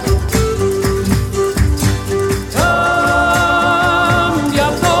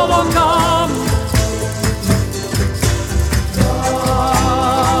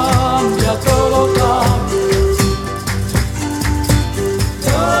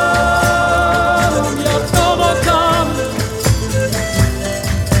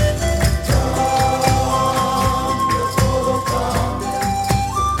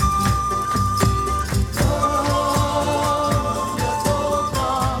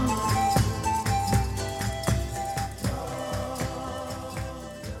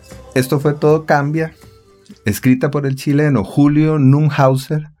 Esto fue Todo Cambia, escrita por el chileno Julio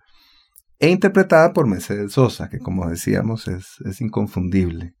Nunhauser e interpretada por Mercedes Sosa, que como decíamos es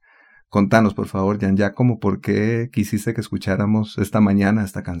inconfundible. Contanos, por favor, Gian Giacomo, ¿por qué quisiste que escucháramos esta mañana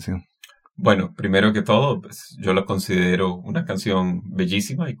esta canción? Bueno, primero que todo, pues, yo la considero una canción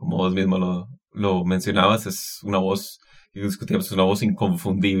bellísima y como vos mismo lo mencionabas, es una voz, y discutíamos, es una voz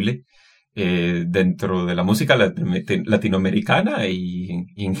inconfundible dentro de la música latinoamericana y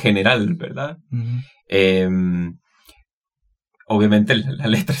en general, ¿verdad? Uh-huh. Obviamente la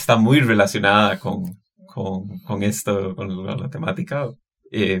letra está muy relacionada con esto, con la temática,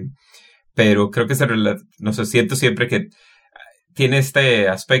 pero creo que no sé, siento siempre que tiene este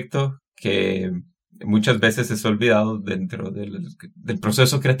aspecto que muchas veces es olvidado dentro del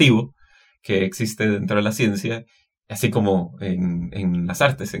proceso creativo que existe dentro de la ciencia, así como en las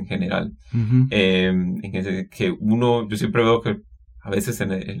artes en general. Uh-huh. Yo siempre veo que a veces en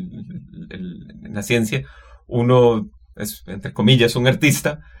la ciencia uno es, entre comillas, un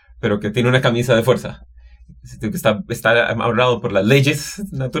artista, pero que tiene una camisa de fuerza. Está amarrado por las leyes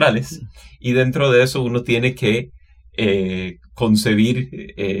naturales, y dentro de eso uno tiene que concebir,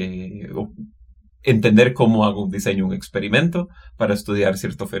 entender cómo hago diseño un experimento para estudiar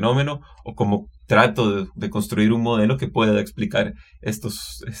cierto fenómeno, o cómo trato de construir un modelo que pueda explicar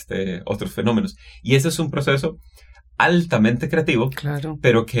estos otros fenómenos. Y ese es un proceso altamente creativo, claro,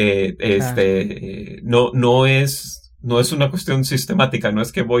 pero que no es una cuestión sistemática, no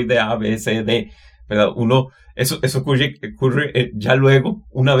es que voy de A, B, C, D, ¿verdad? Eso ocurre ya luego,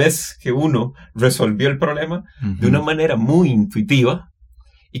 una vez que uno resolvió el problema de una manera muy intuitiva,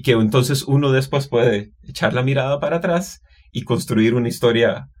 y que entonces uno después puede echar la mirada para atrás y construir una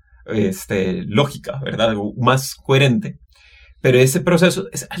historia lógica, ¿verdad? Algo más coherente. Pero ese proceso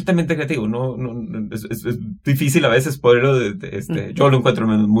es altamente creativo, es difícil a veces poderlo, yo lo encuentro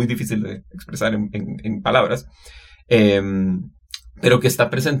muy difícil de expresar en palabras, pero que está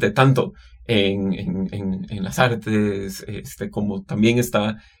presente tanto en las artes, como también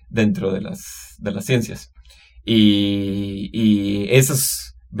está dentro de las ciencias. Y eso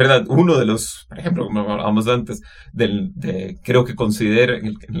es, ¿verdad? Uno de los, por ejemplo, como hablábamos antes, creo que considero,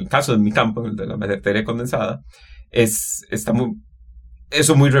 en el caso de mi campo, el de la materia condensada, está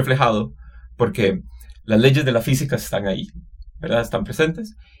muy reflejado, porque las leyes de la física están ahí, ¿verdad? Están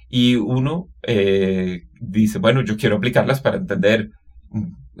presentes, y uno dice, bueno, yo quiero aplicarlas para entender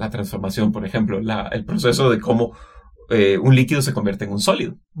la transformación, por ejemplo, el proceso de cómo un líquido se convierte en un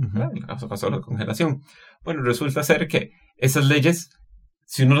sólido, ¿verdad? En el caso de la congelación. Bueno, resulta ser que esas leyes,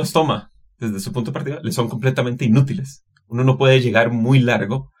 si uno las toma desde su punto de partida, le son completamente inútiles. Uno no puede llegar muy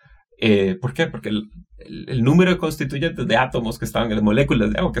largo. ¿Por qué? Porque el número de constituyentes de átomos que están, de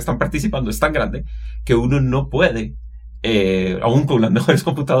moléculas de agua que están participando es tan grande que uno no puede, aún con las mejores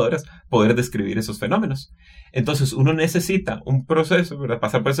computadoras, poder describir esos fenómenos. Entonces uno necesita un proceso, ¿verdad?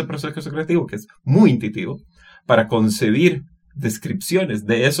 Pasar por ese proceso creativo que es muy intuitivo para concebir descripciones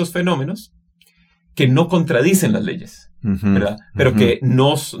de esos fenómenos que no contradicen las leyes, ¿verdad? Pero que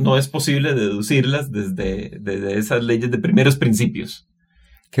no es posible deducirlas desde esas leyes de primeros principios.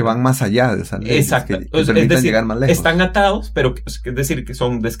 Que van más allá de esas leyes. Exacto. Que permiten llegar más lejos. Están atados, pero es decir, que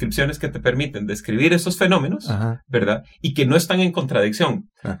son descripciones que te permiten describir esos fenómenos, ¿verdad? Y que no están en contradicción,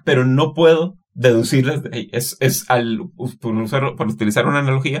 pero no puedo deducirlas. Por utilizar una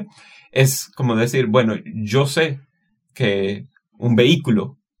analogía, es como decir, bueno, yo sé que un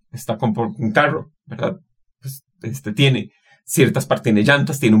vehículo está con un carro, ¿verdad? Pues, tiene ciertas partes, tiene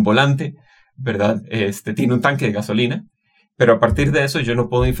llantas, tiene un volante, ¿verdad? Tiene un tanque de gasolina. Pero a partir de eso yo no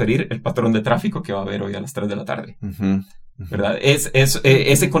puedo inferir el patrón de tráfico que va a haber hoy a las 3 de la tarde. ¿Verdad?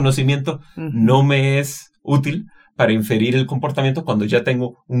 Ese conocimiento no me es útil para inferir el comportamiento cuando ya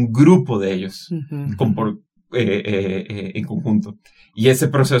tengo un grupo de ellos en conjunto. Y ese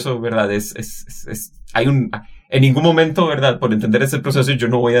proceso, ¿verdad? En ningún momento, ¿verdad? Por entender ese proceso, yo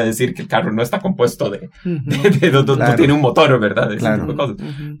no voy a decir que el carro no está compuesto no tiene un motor, ¿verdad? Ese tipo de cosas.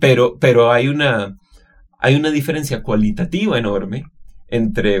 Pero hay una diferencia cualitativa enorme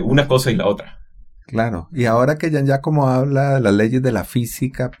entre una cosa y la otra. Claro, y ahora que Gian Giacomo habla de las leyes de la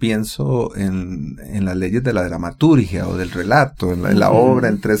física, pienso en las leyes de la dramaturgia o del relato, en la obra,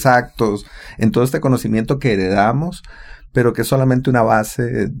 en 3 actos, en todo este conocimiento que heredamos, pero que es solamente una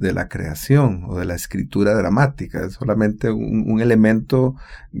base de la creación o de la escritura dramática, es solamente un elemento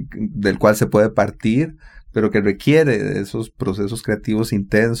del cual se puede partir, pero que requiere de esos procesos creativos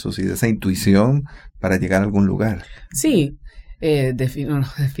intensos y de esa intuición para llegar a algún lugar. Sí,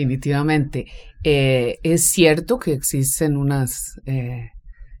 definitivamente. Es cierto que existen unas,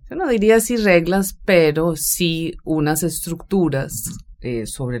 yo no diría si reglas, pero sí unas estructuras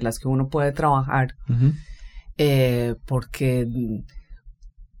sobre las que uno puede trabajar, porque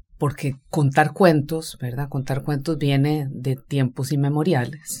contar cuentos, ¿verdad? Contar cuentos viene de tiempos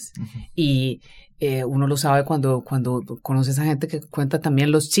inmemoriales y uno lo sabe cuando conoces a gente que cuenta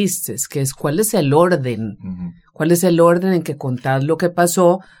también los chistes, que es cuál es el orden, cuál es el orden en que contás lo que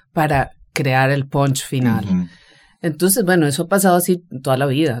pasó para crear el punch final. Entonces, bueno, eso ha pasado así toda la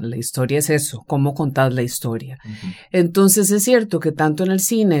vida, la historia es eso, cómo contás la historia. Entonces es cierto que tanto en el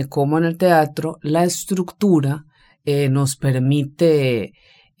cine como en el teatro, la estructura nos permite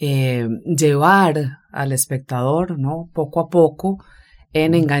llevar al espectador, ¿no? Poco a poco,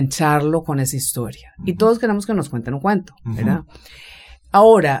 en engancharlo con esa historia. Y todos queremos que nos cuenten un cuento, ¿verdad?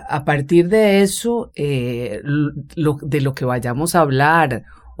 Ahora, a partir de eso, de lo que vayamos a hablar,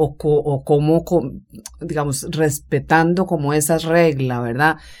 o cómo, digamos, respetando como esa regla,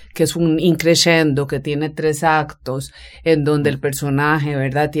 ¿verdad? Que es un increscendo que tiene 3 actos, en donde el personaje,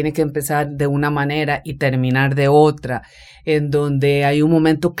 ¿verdad? Tiene que empezar de una manera y terminar de otra, en donde hay un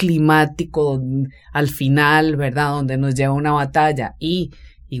momento climático al final, ¿verdad? Donde nos lleva una batalla y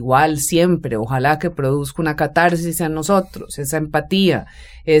igual siempre, ojalá que produzca una catarsis en nosotros, esa empatía,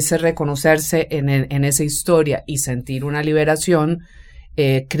 ese reconocerse en esa historia y sentir una liberación.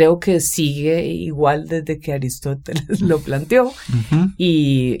 Creo que sigue igual desde que Aristóteles lo planteó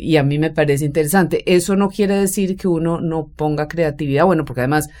y a mí me parece interesante. Eso no quiere decir que uno no ponga creatividad, bueno, porque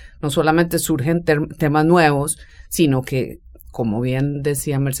además no solamente surgen temas nuevos, sino que como bien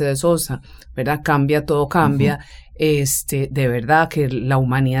decía Mercedes Sosa, ¿verdad? Cambia, todo cambia. De verdad que la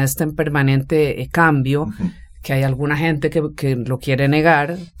humanidad está en permanente cambio, que hay alguna gente que lo quiere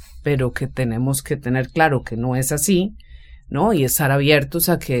negar, pero que tenemos que tener claro que no es así, ¿no? Y estar abiertos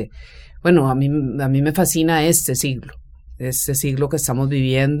a que, bueno, a mí me fascina este siglo que estamos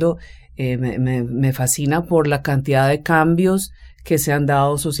viviendo, me fascina por la cantidad de cambios que se han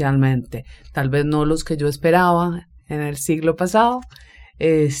dado socialmente, tal vez no los que yo esperaba en el siglo pasado,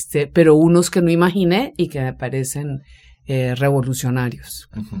 pero unos que no imaginé y que me parecen revolucionarios.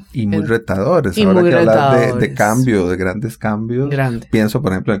 Y muy retadores. Y ahora muy que hablar retadores. de cambio, de grandes cambios, pienso,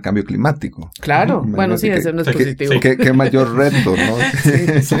 por ejemplo, en el cambio climático. Claro, bueno, sí, ese no es positivo. Qué mayor reto, ¿no? Sí,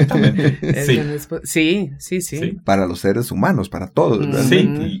 exactamente. Sí. Para los seres humanos, para todos.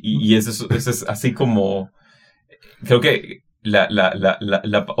 Sí, y eso es así como... Creo que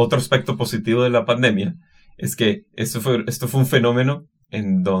otro aspecto positivo de la pandemia es que esto fue un fenómeno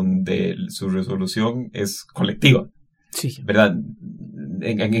en donde su resolución es colectiva. Sí. ¿Verdad?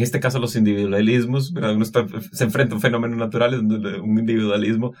 En este caso los individualismos, ¿verdad? Uno se enfrenta a un fenómeno natural donde un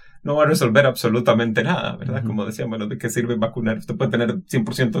individualismo no va a resolver absolutamente nada, ¿verdad? Como decían, bueno, ¿de qué sirve vacunar? Usted puede tener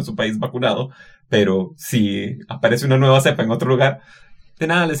 100% de su país vacunado, pero si aparece una nueva cepa en otro lugar, de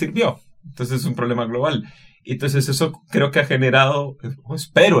nada le sirvió. Entonces es un problema global. Entonces eso creo que ha generado, o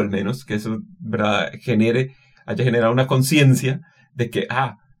espero al menos, que eso, ¿verdad?, haya generado una conciencia de que,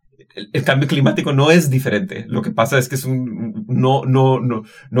 el cambio climático no es diferente. Lo que pasa es que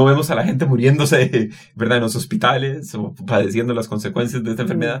no vemos a la gente muriéndose, ¿verdad?, en los hospitales o padeciendo las consecuencias de esta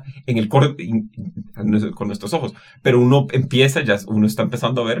enfermedad con nuestros ojos. Pero uno está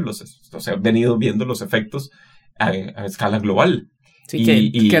empezando a ver venido viendo los efectos a escala global.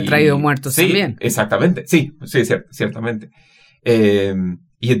 Sí, que ha traído muertos también. Exactamente. Sí, ciertamente.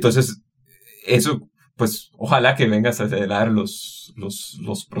 Y entonces, eso, pues, ojalá que vengas a acelerar los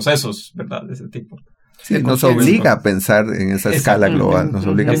procesos, ¿verdad?, de ese tipo. Sí, nos obliga a pensar en esa escala global, nos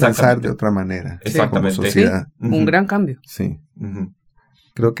obliga a pensar de otra manera. Exactamente. Como sociedad. Sí, un gran cambio. Sí.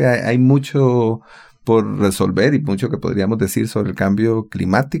 Creo que hay mucho por resolver y mucho que podríamos decir sobre el cambio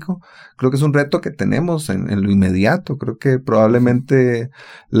climático. Creo que es un reto que tenemos en lo inmediato. Creo que probablemente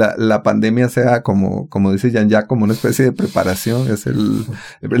la pandemia sea como dice Gian Giacomo, una especie de preparación. Es el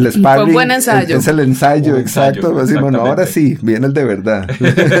sparring. Fue un buen ensayo. Es el ensayo, exacto. Así, bueno, ahora sí, viene el de verdad.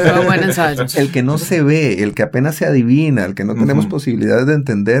 Fue un buen ensayo. El que no se ve, el que apenas se adivina, el que no tenemos posibilidades de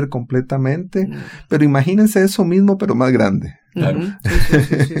entender completamente. Pero imagínense eso mismo, pero más grande. Claro.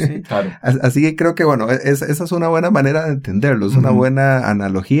 Sí. Claro. Así que creo que, bueno, esa es una buena manera de entenderlo, es una buena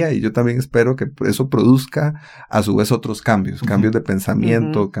analogía, y yo también espero que eso produzca a su vez otros cambios, cambios de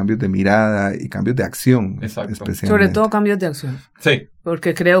pensamiento, cambios de mirada y cambios de acción. Exacto. Especialmente. Sobre todo cambios de acción. Sí.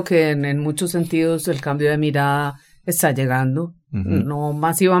 Porque creo que en muchos sentidos el cambio de mirada está llegando, no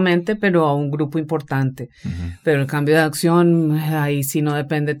masivamente, pero a un grupo importante. Pero el cambio de acción, ahí sí no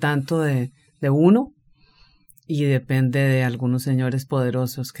depende tanto de uno, y depende de algunos señores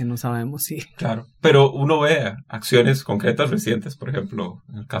poderosos que no sabemos si... Claro, pero uno ve acciones concretas recientes, por ejemplo,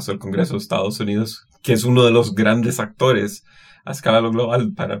 en el caso del Congreso de Estados Unidos, que es uno de los grandes actores a escala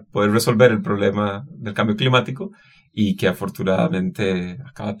global para poder resolver el problema del cambio climático, y que afortunadamente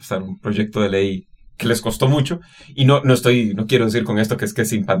acaba de pasar un proyecto de ley que les costó mucho, y no quiero decir con esto que es que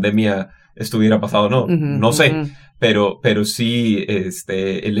sin pandemia esto hubiera pasado, no sé, pero sí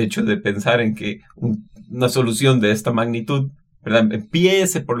el hecho de pensar en que una solución de esta magnitud, ¿verdad?,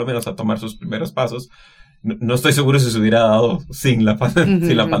 empiece por lo menos a tomar sus primeros pasos. No estoy seguro si se hubiera dado sin la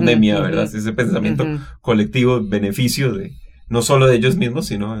pandemia, ¿verdad? Ese pensamiento colectivo, beneficio de no solo de ellos mismos,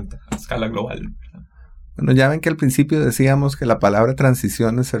 sino a escala global, ¿verdad? Bueno, ya ven que al principio decíamos que la palabra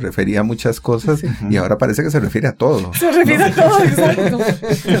transiciones se refería a muchas cosas, y ahora parece que se refiere a todo. Se refiere a todo, exacto.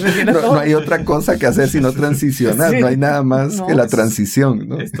 Se refiere a todo. No hay otra cosa que hacer sino transicionar, no hay nada más que la transición,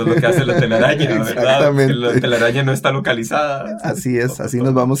 ¿no? Esto es lo que hace la telaraña, ¿verdad? Exactamente. Que la telaraña no está localizada. Así es, así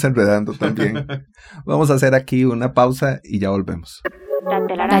nos vamos enredando también. Vamos a hacer aquí una pausa y ya volvemos.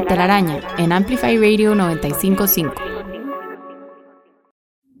 La telaraña en Amplify Radio 95.5.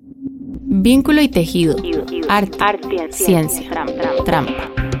 Vínculo y tejido, arte, ciencia,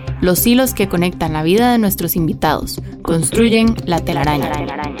 trampa. Los hilos que conectan la vida de nuestros invitados construyen la telaraña.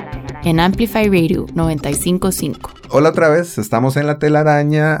 En Amplify Radio 95.5. Hola otra vez, estamos en la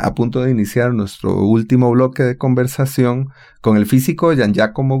telaraña a punto de iniciar nuestro último bloque de conversación con el físico Gian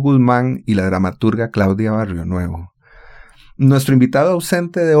Giacomo Guzmán y la dramaturga Claudia Barrionuevo. Nuestro invitado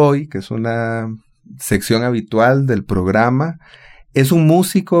ausente de hoy, que es una sección habitual del programa, es un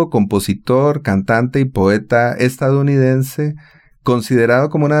músico, compositor, cantante y poeta estadounidense considerado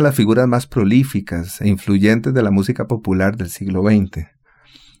como una de las figuras más prolíficas e influyentes de la música popular del siglo XX.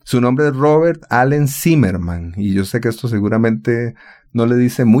 Su nombre es Robert Allen Zimmerman, y yo sé que esto seguramente no le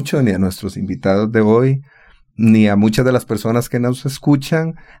dice mucho ni a nuestros invitados de hoy, ni a muchas de las personas que nos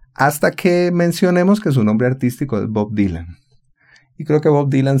escuchan, hasta que mencionemos que su nombre artístico es Bob Dylan. Y creo que Bob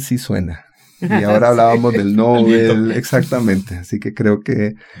Dylan sí suena. Y ahora hablábamos del Nobel, exactamente. Así que creo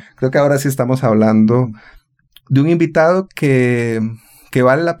que ahora sí estamos hablando de un invitado que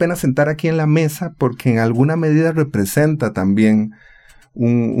vale la pena sentar aquí en la mesa, porque en alguna medida representa también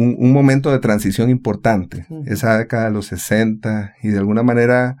un momento de transición importante, esa década de los 60, y de alguna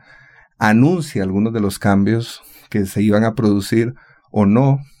manera anuncia algunos de los cambios que se iban a producir o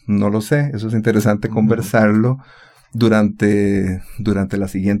no lo sé. Eso es interesante conversarlo durante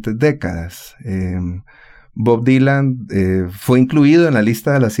las siguientes décadas. Bob Dylan fue incluido en la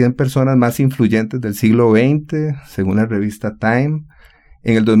lista de las 100 personas más influyentes del siglo XX, según la revista Time.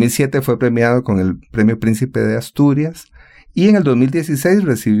 En el 2007 fue premiado con el Premio Príncipe de Asturias, y en el 2016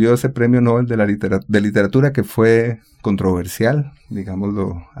 recibió ese Premio Nobel de Literatura, que fue controversial,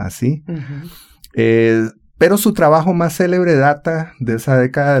 digámoslo así. Pero su trabajo más célebre data de esa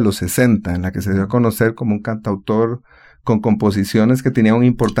década de los 60, en la que se dio a conocer como un cantautor con composiciones que tenían un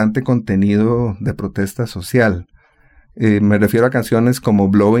importante contenido de protesta social. Me refiero a canciones como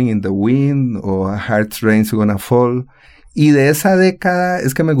Blowing in the Wind o A Hard Rain's Gonna Fall. Y de esa década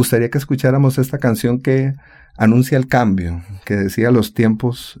es que me gustaría que escucháramos esta canción que anuncia el cambio, que decía: los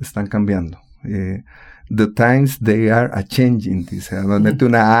tiempos están cambiando. The times they are a-changing, dice, nos mete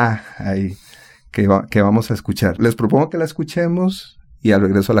una A ahí que vamos a escuchar. Les propongo que la escuchemos y al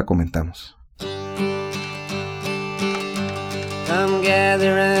regreso la comentamos. Come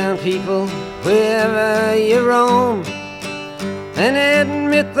gather round, people, wherever you roam, and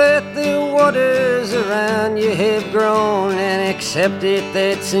admit that the waters around you have grown, and accept it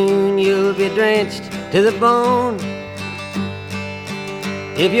that soon you'll be drenched to the bone.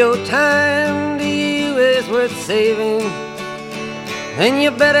 If your time to you is worth saving, then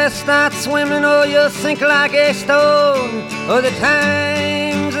you better start swimming or you'll sink like a stone, for the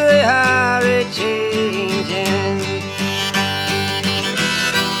times they are a-changing.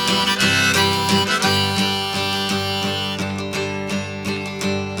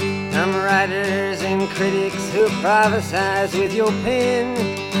 Some writers and critics who prophesize with your pen,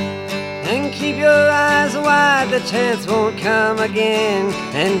 and keep your eyes wide, the chance won't come again.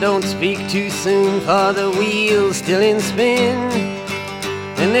 And don't speak too soon, for the wheel's still in spin,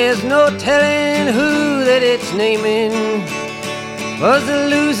 and there's no telling who that it's naming. Was the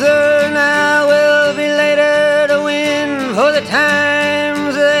loser now will be later to win, for the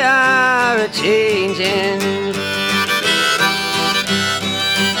times they are a-changing.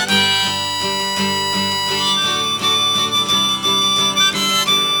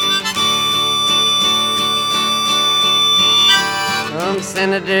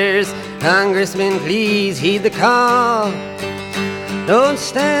 Senators, congressmen, please heed the call. Don't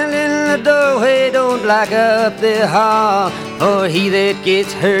stand in the doorway, don't block up the hall, for he that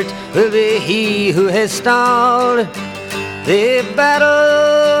gets hurt will be he who has stalled. The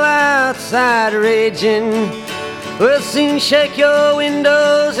battle outside raging will soon shake your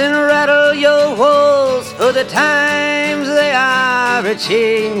windows and rattle your walls, for the times they are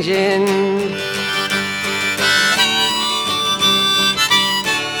a-changing.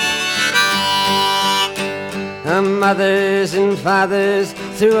 Mothers and fathers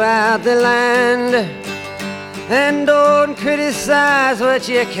throughout the land, and don't criticize what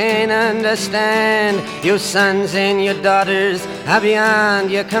you can't understand. Your sons and your daughters are beyond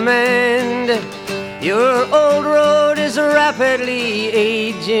your command. Your old road is rapidly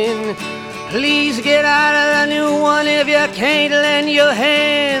aging. Please get out of the new one if you can't lend your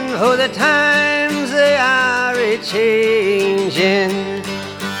hand, for the times they are a-changing.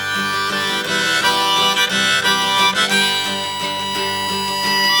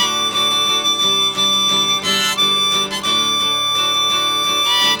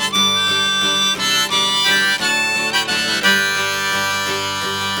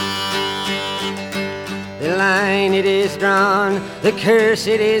 The line it is drawn, the curse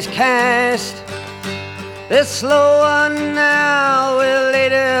it is cast. The slow one now will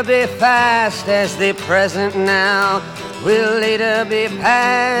later be fast, as the present now will later be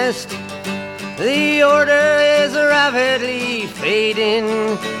past. The order is rapidly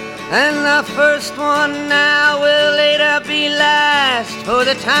fading, and the first one now will later be last, for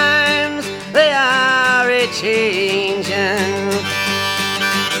the times they are a-changing.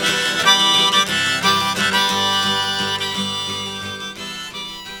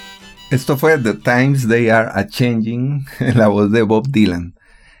 Esto fue The Times They Are A-Changing, en la voz de Bob Dylan,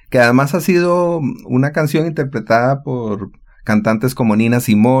 que además ha sido una canción interpretada por cantantes como Nina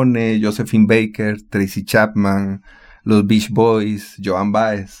Simone, Josephine Baker, Tracy Chapman, los Beach Boys, Joan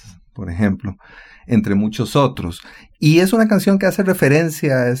Baez, por ejemplo, entre muchos otros. Y es una canción que hace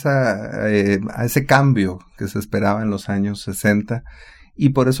referencia a ese cambio que se esperaba en los años 60, y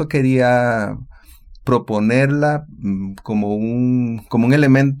por eso quería proponerla como un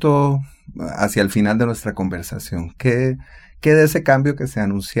elemento hacia el final de nuestra conversación. ¿Qué de ese cambio que se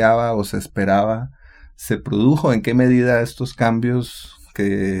anunciaba o se esperaba se produjo? ¿En qué medida estos cambios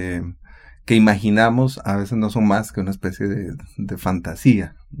que imaginamos a veces no son más que una especie de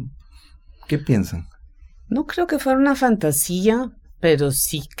fantasía? ¿Qué piensan? No creo que fuera una fantasía, pero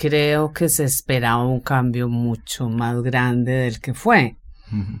sí creo que se esperaba un cambio mucho más grande del que fue.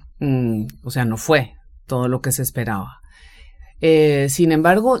 O sea, no fue todo lo que se esperaba. Sin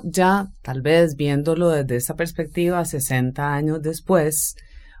embargo, ya tal vez viéndolo desde esa perspectiva, 60 años después,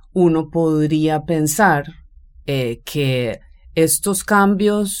 uno podría pensar que estos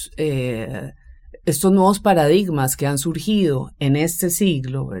cambios, estos nuevos paradigmas que han surgido en este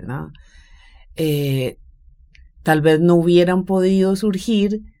siglo, ¿verdad? Tal vez no hubieran podido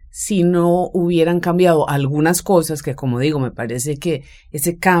surgir si no hubieran cambiado algunas cosas que, como digo, me parece que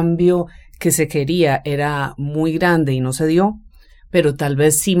ese cambio que se quería era muy grande y no se dio, pero tal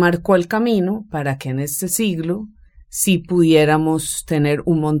vez sí marcó el camino para que en este siglo sí pudiéramos tener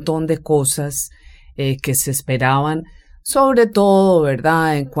un montón de cosas que se esperaban, sobre todo,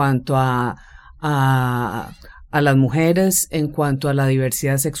 ¿verdad?, en cuanto a las mujeres, en cuanto a la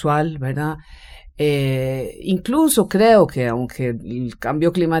diversidad sexual, ¿verdad? Incluso creo que aunque el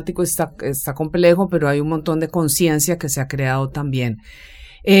cambio climático está complejo, pero hay un montón de conciencia que se ha creado también.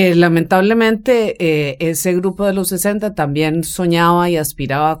 Lamentablemente, ese grupo de los 60 también soñaba y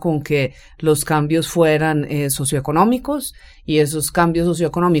aspiraba con que los cambios fueran socioeconómicos, y esos cambios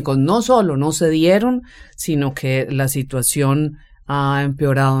socioeconómicos no solo no se dieron, sino que la situación ha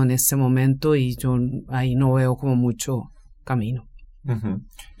empeorado en este momento, y yo ahí no veo como mucho camino. Uh-huh.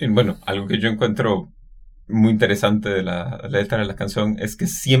 Y bueno, algo que yo encuentro muy interesante de la letra de la canción es que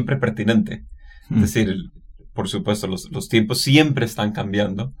es siempre pertinente. Es decir, por supuesto, los tiempos siempre están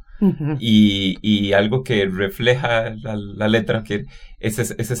cambiando. Uh-huh. Y algo que refleja la letra que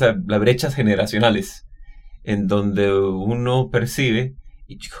es la brechas generacionales en donde uno percibe,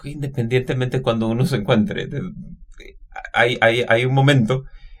 y yo creo que independientemente cuando uno se encuentre, hay un momento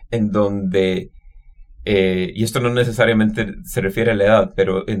en donde y esto no necesariamente se refiere a la edad,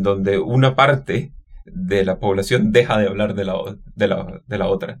 pero en donde una parte de la población deja de hablar de la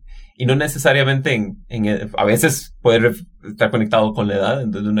otra. Y no necesariamente a veces puede estar conectado con la edad, en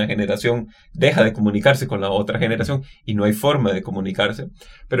donde una generación deja de comunicarse con la otra generación y no hay forma de comunicarse,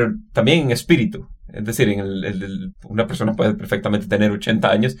 pero también en espíritu. Es decir, una persona puede perfectamente tener 80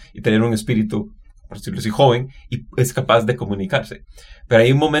 años y tener un espíritu, por decirlo así, joven, y es capaz de comunicarse. Pero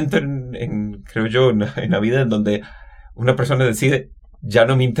hay un momento, creo yo, en la vida en donde una persona decide, ya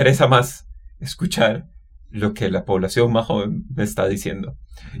no me interesa más escuchar lo que la población más joven me está diciendo.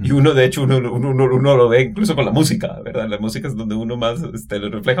 Mm. Y uno, de hecho, uno lo ve incluso con la música, ¿verdad? La música es donde uno más lo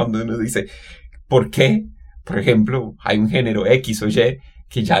refleja, donde uno dice, ¿por qué, por ejemplo, hay un género X o Y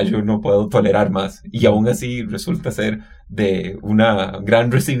que ya yo no puedo tolerar más? Y aún así resulta ser de un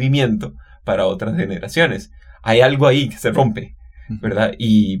gran recibimiento para otras generaciones. Hay algo ahí que se rompe, ¿verdad?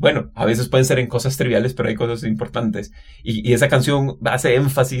 Y bueno, a veces pueden ser en cosas triviales, pero hay cosas importantes. Y esa canción hace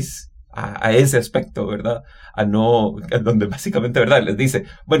énfasis a ese aspecto, ¿verdad? Donde básicamente, ¿verdad?, les dice,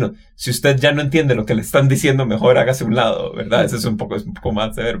 bueno, si usted ya no entiende lo que le están diciendo, mejor hágase a un lado, ¿verdad? Eso es un poco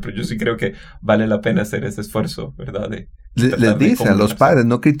más severo, pero yo sí creo que vale la pena hacer ese esfuerzo, ¿verdad? Les dice a los padres,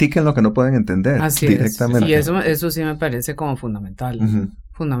 no critiquen lo que no pueden entender. Así directamente. Y eso sí me parece como fundamental, uh-huh.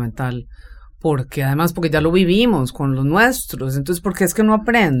 Fundamental. Porque ya lo vivimos con los nuestros, entonces ¿por qué es que no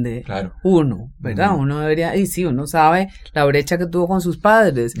aprende? Claro. Uno, ¿verdad? Uh-huh. Uno debería, y sí, uno sabe la brecha que tuvo con sus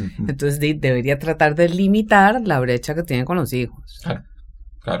padres, uh-huh. Entonces debería tratar de limitar la brecha que tiene con los hijos.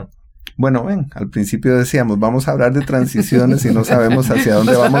 Claro. Bueno, al principio decíamos, vamos a hablar de transiciones y no sabemos hacia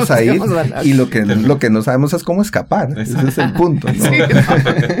dónde vamos a ir, y lo que no sabemos es cómo escapar. Ese es el punto, ¿no? Sí.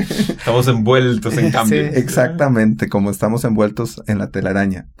 Estamos envueltos en cambio. Sí. Exactamente, como estamos envueltos en la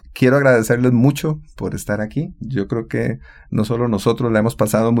telaraña. Quiero agradecerles mucho por estar aquí. Yo creo que no solo nosotros la hemos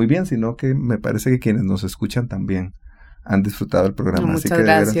pasado muy bien, sino que me parece que quienes nos escuchan también han disfrutado el programa. Muchas así que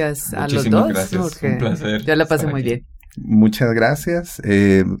gracias a los dos. Gracias. Un placer. Yo la pasé muy bien. Muchas gracias.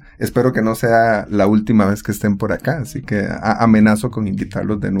 Espero que no sea la última vez que estén por acá, así que amenazo con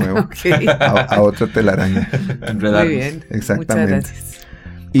invitarlos de nuevo a otra telaraña. Muy bien. Exactamente. Muchas gracias.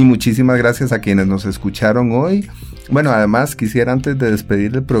 Y muchísimas gracias a quienes nos escucharon hoy. Bueno, además quisiera, antes de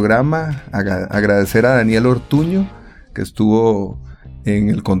despedir el programa, agradecer a Daniel Ortuño, que estuvo en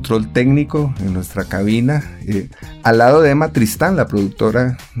el control técnico en nuestra cabina, al lado de Emma Tristán, la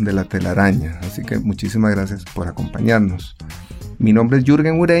productora de La Telaraña. Así que muchísimas gracias por acompañarnos. Mi nombre es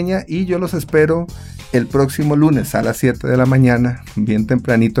Jürgen Ureña y yo los espero el próximo lunes a las 7 de la mañana, bien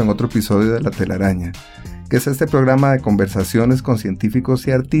tempranito, en otro episodio de La Telaraña, que es este programa de conversaciones con científicos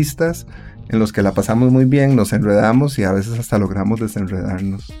y artistas en los que la pasamos muy bien, nos enredamos y a veces hasta logramos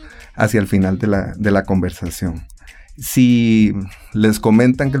desenredarnos hacia el final de la conversación. Si les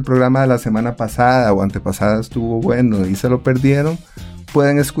comentan que el programa de la semana pasada o antepasada estuvo bueno y se lo perdieron,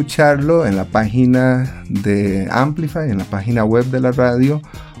 pueden escucharlo en la página de Amplify, en la página web de la radio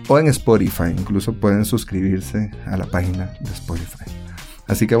o en Spotify. Incluso pueden suscribirse a la página de Spotify.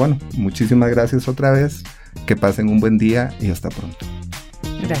 Así que bueno, muchísimas gracias otra vez, que pasen un buen día y hasta pronto.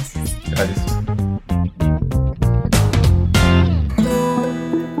 Gracias. Gracias.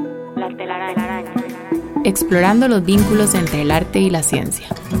 Explorando los vínculos entre el arte y la ciencia.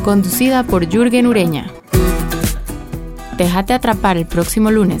 Conducida por Jürgen Ureña. Déjate atrapar el próximo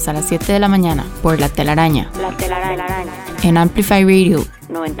lunes a las 7 de la mañana por La Telaraña. En Amplify Radio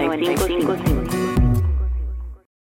 95.5.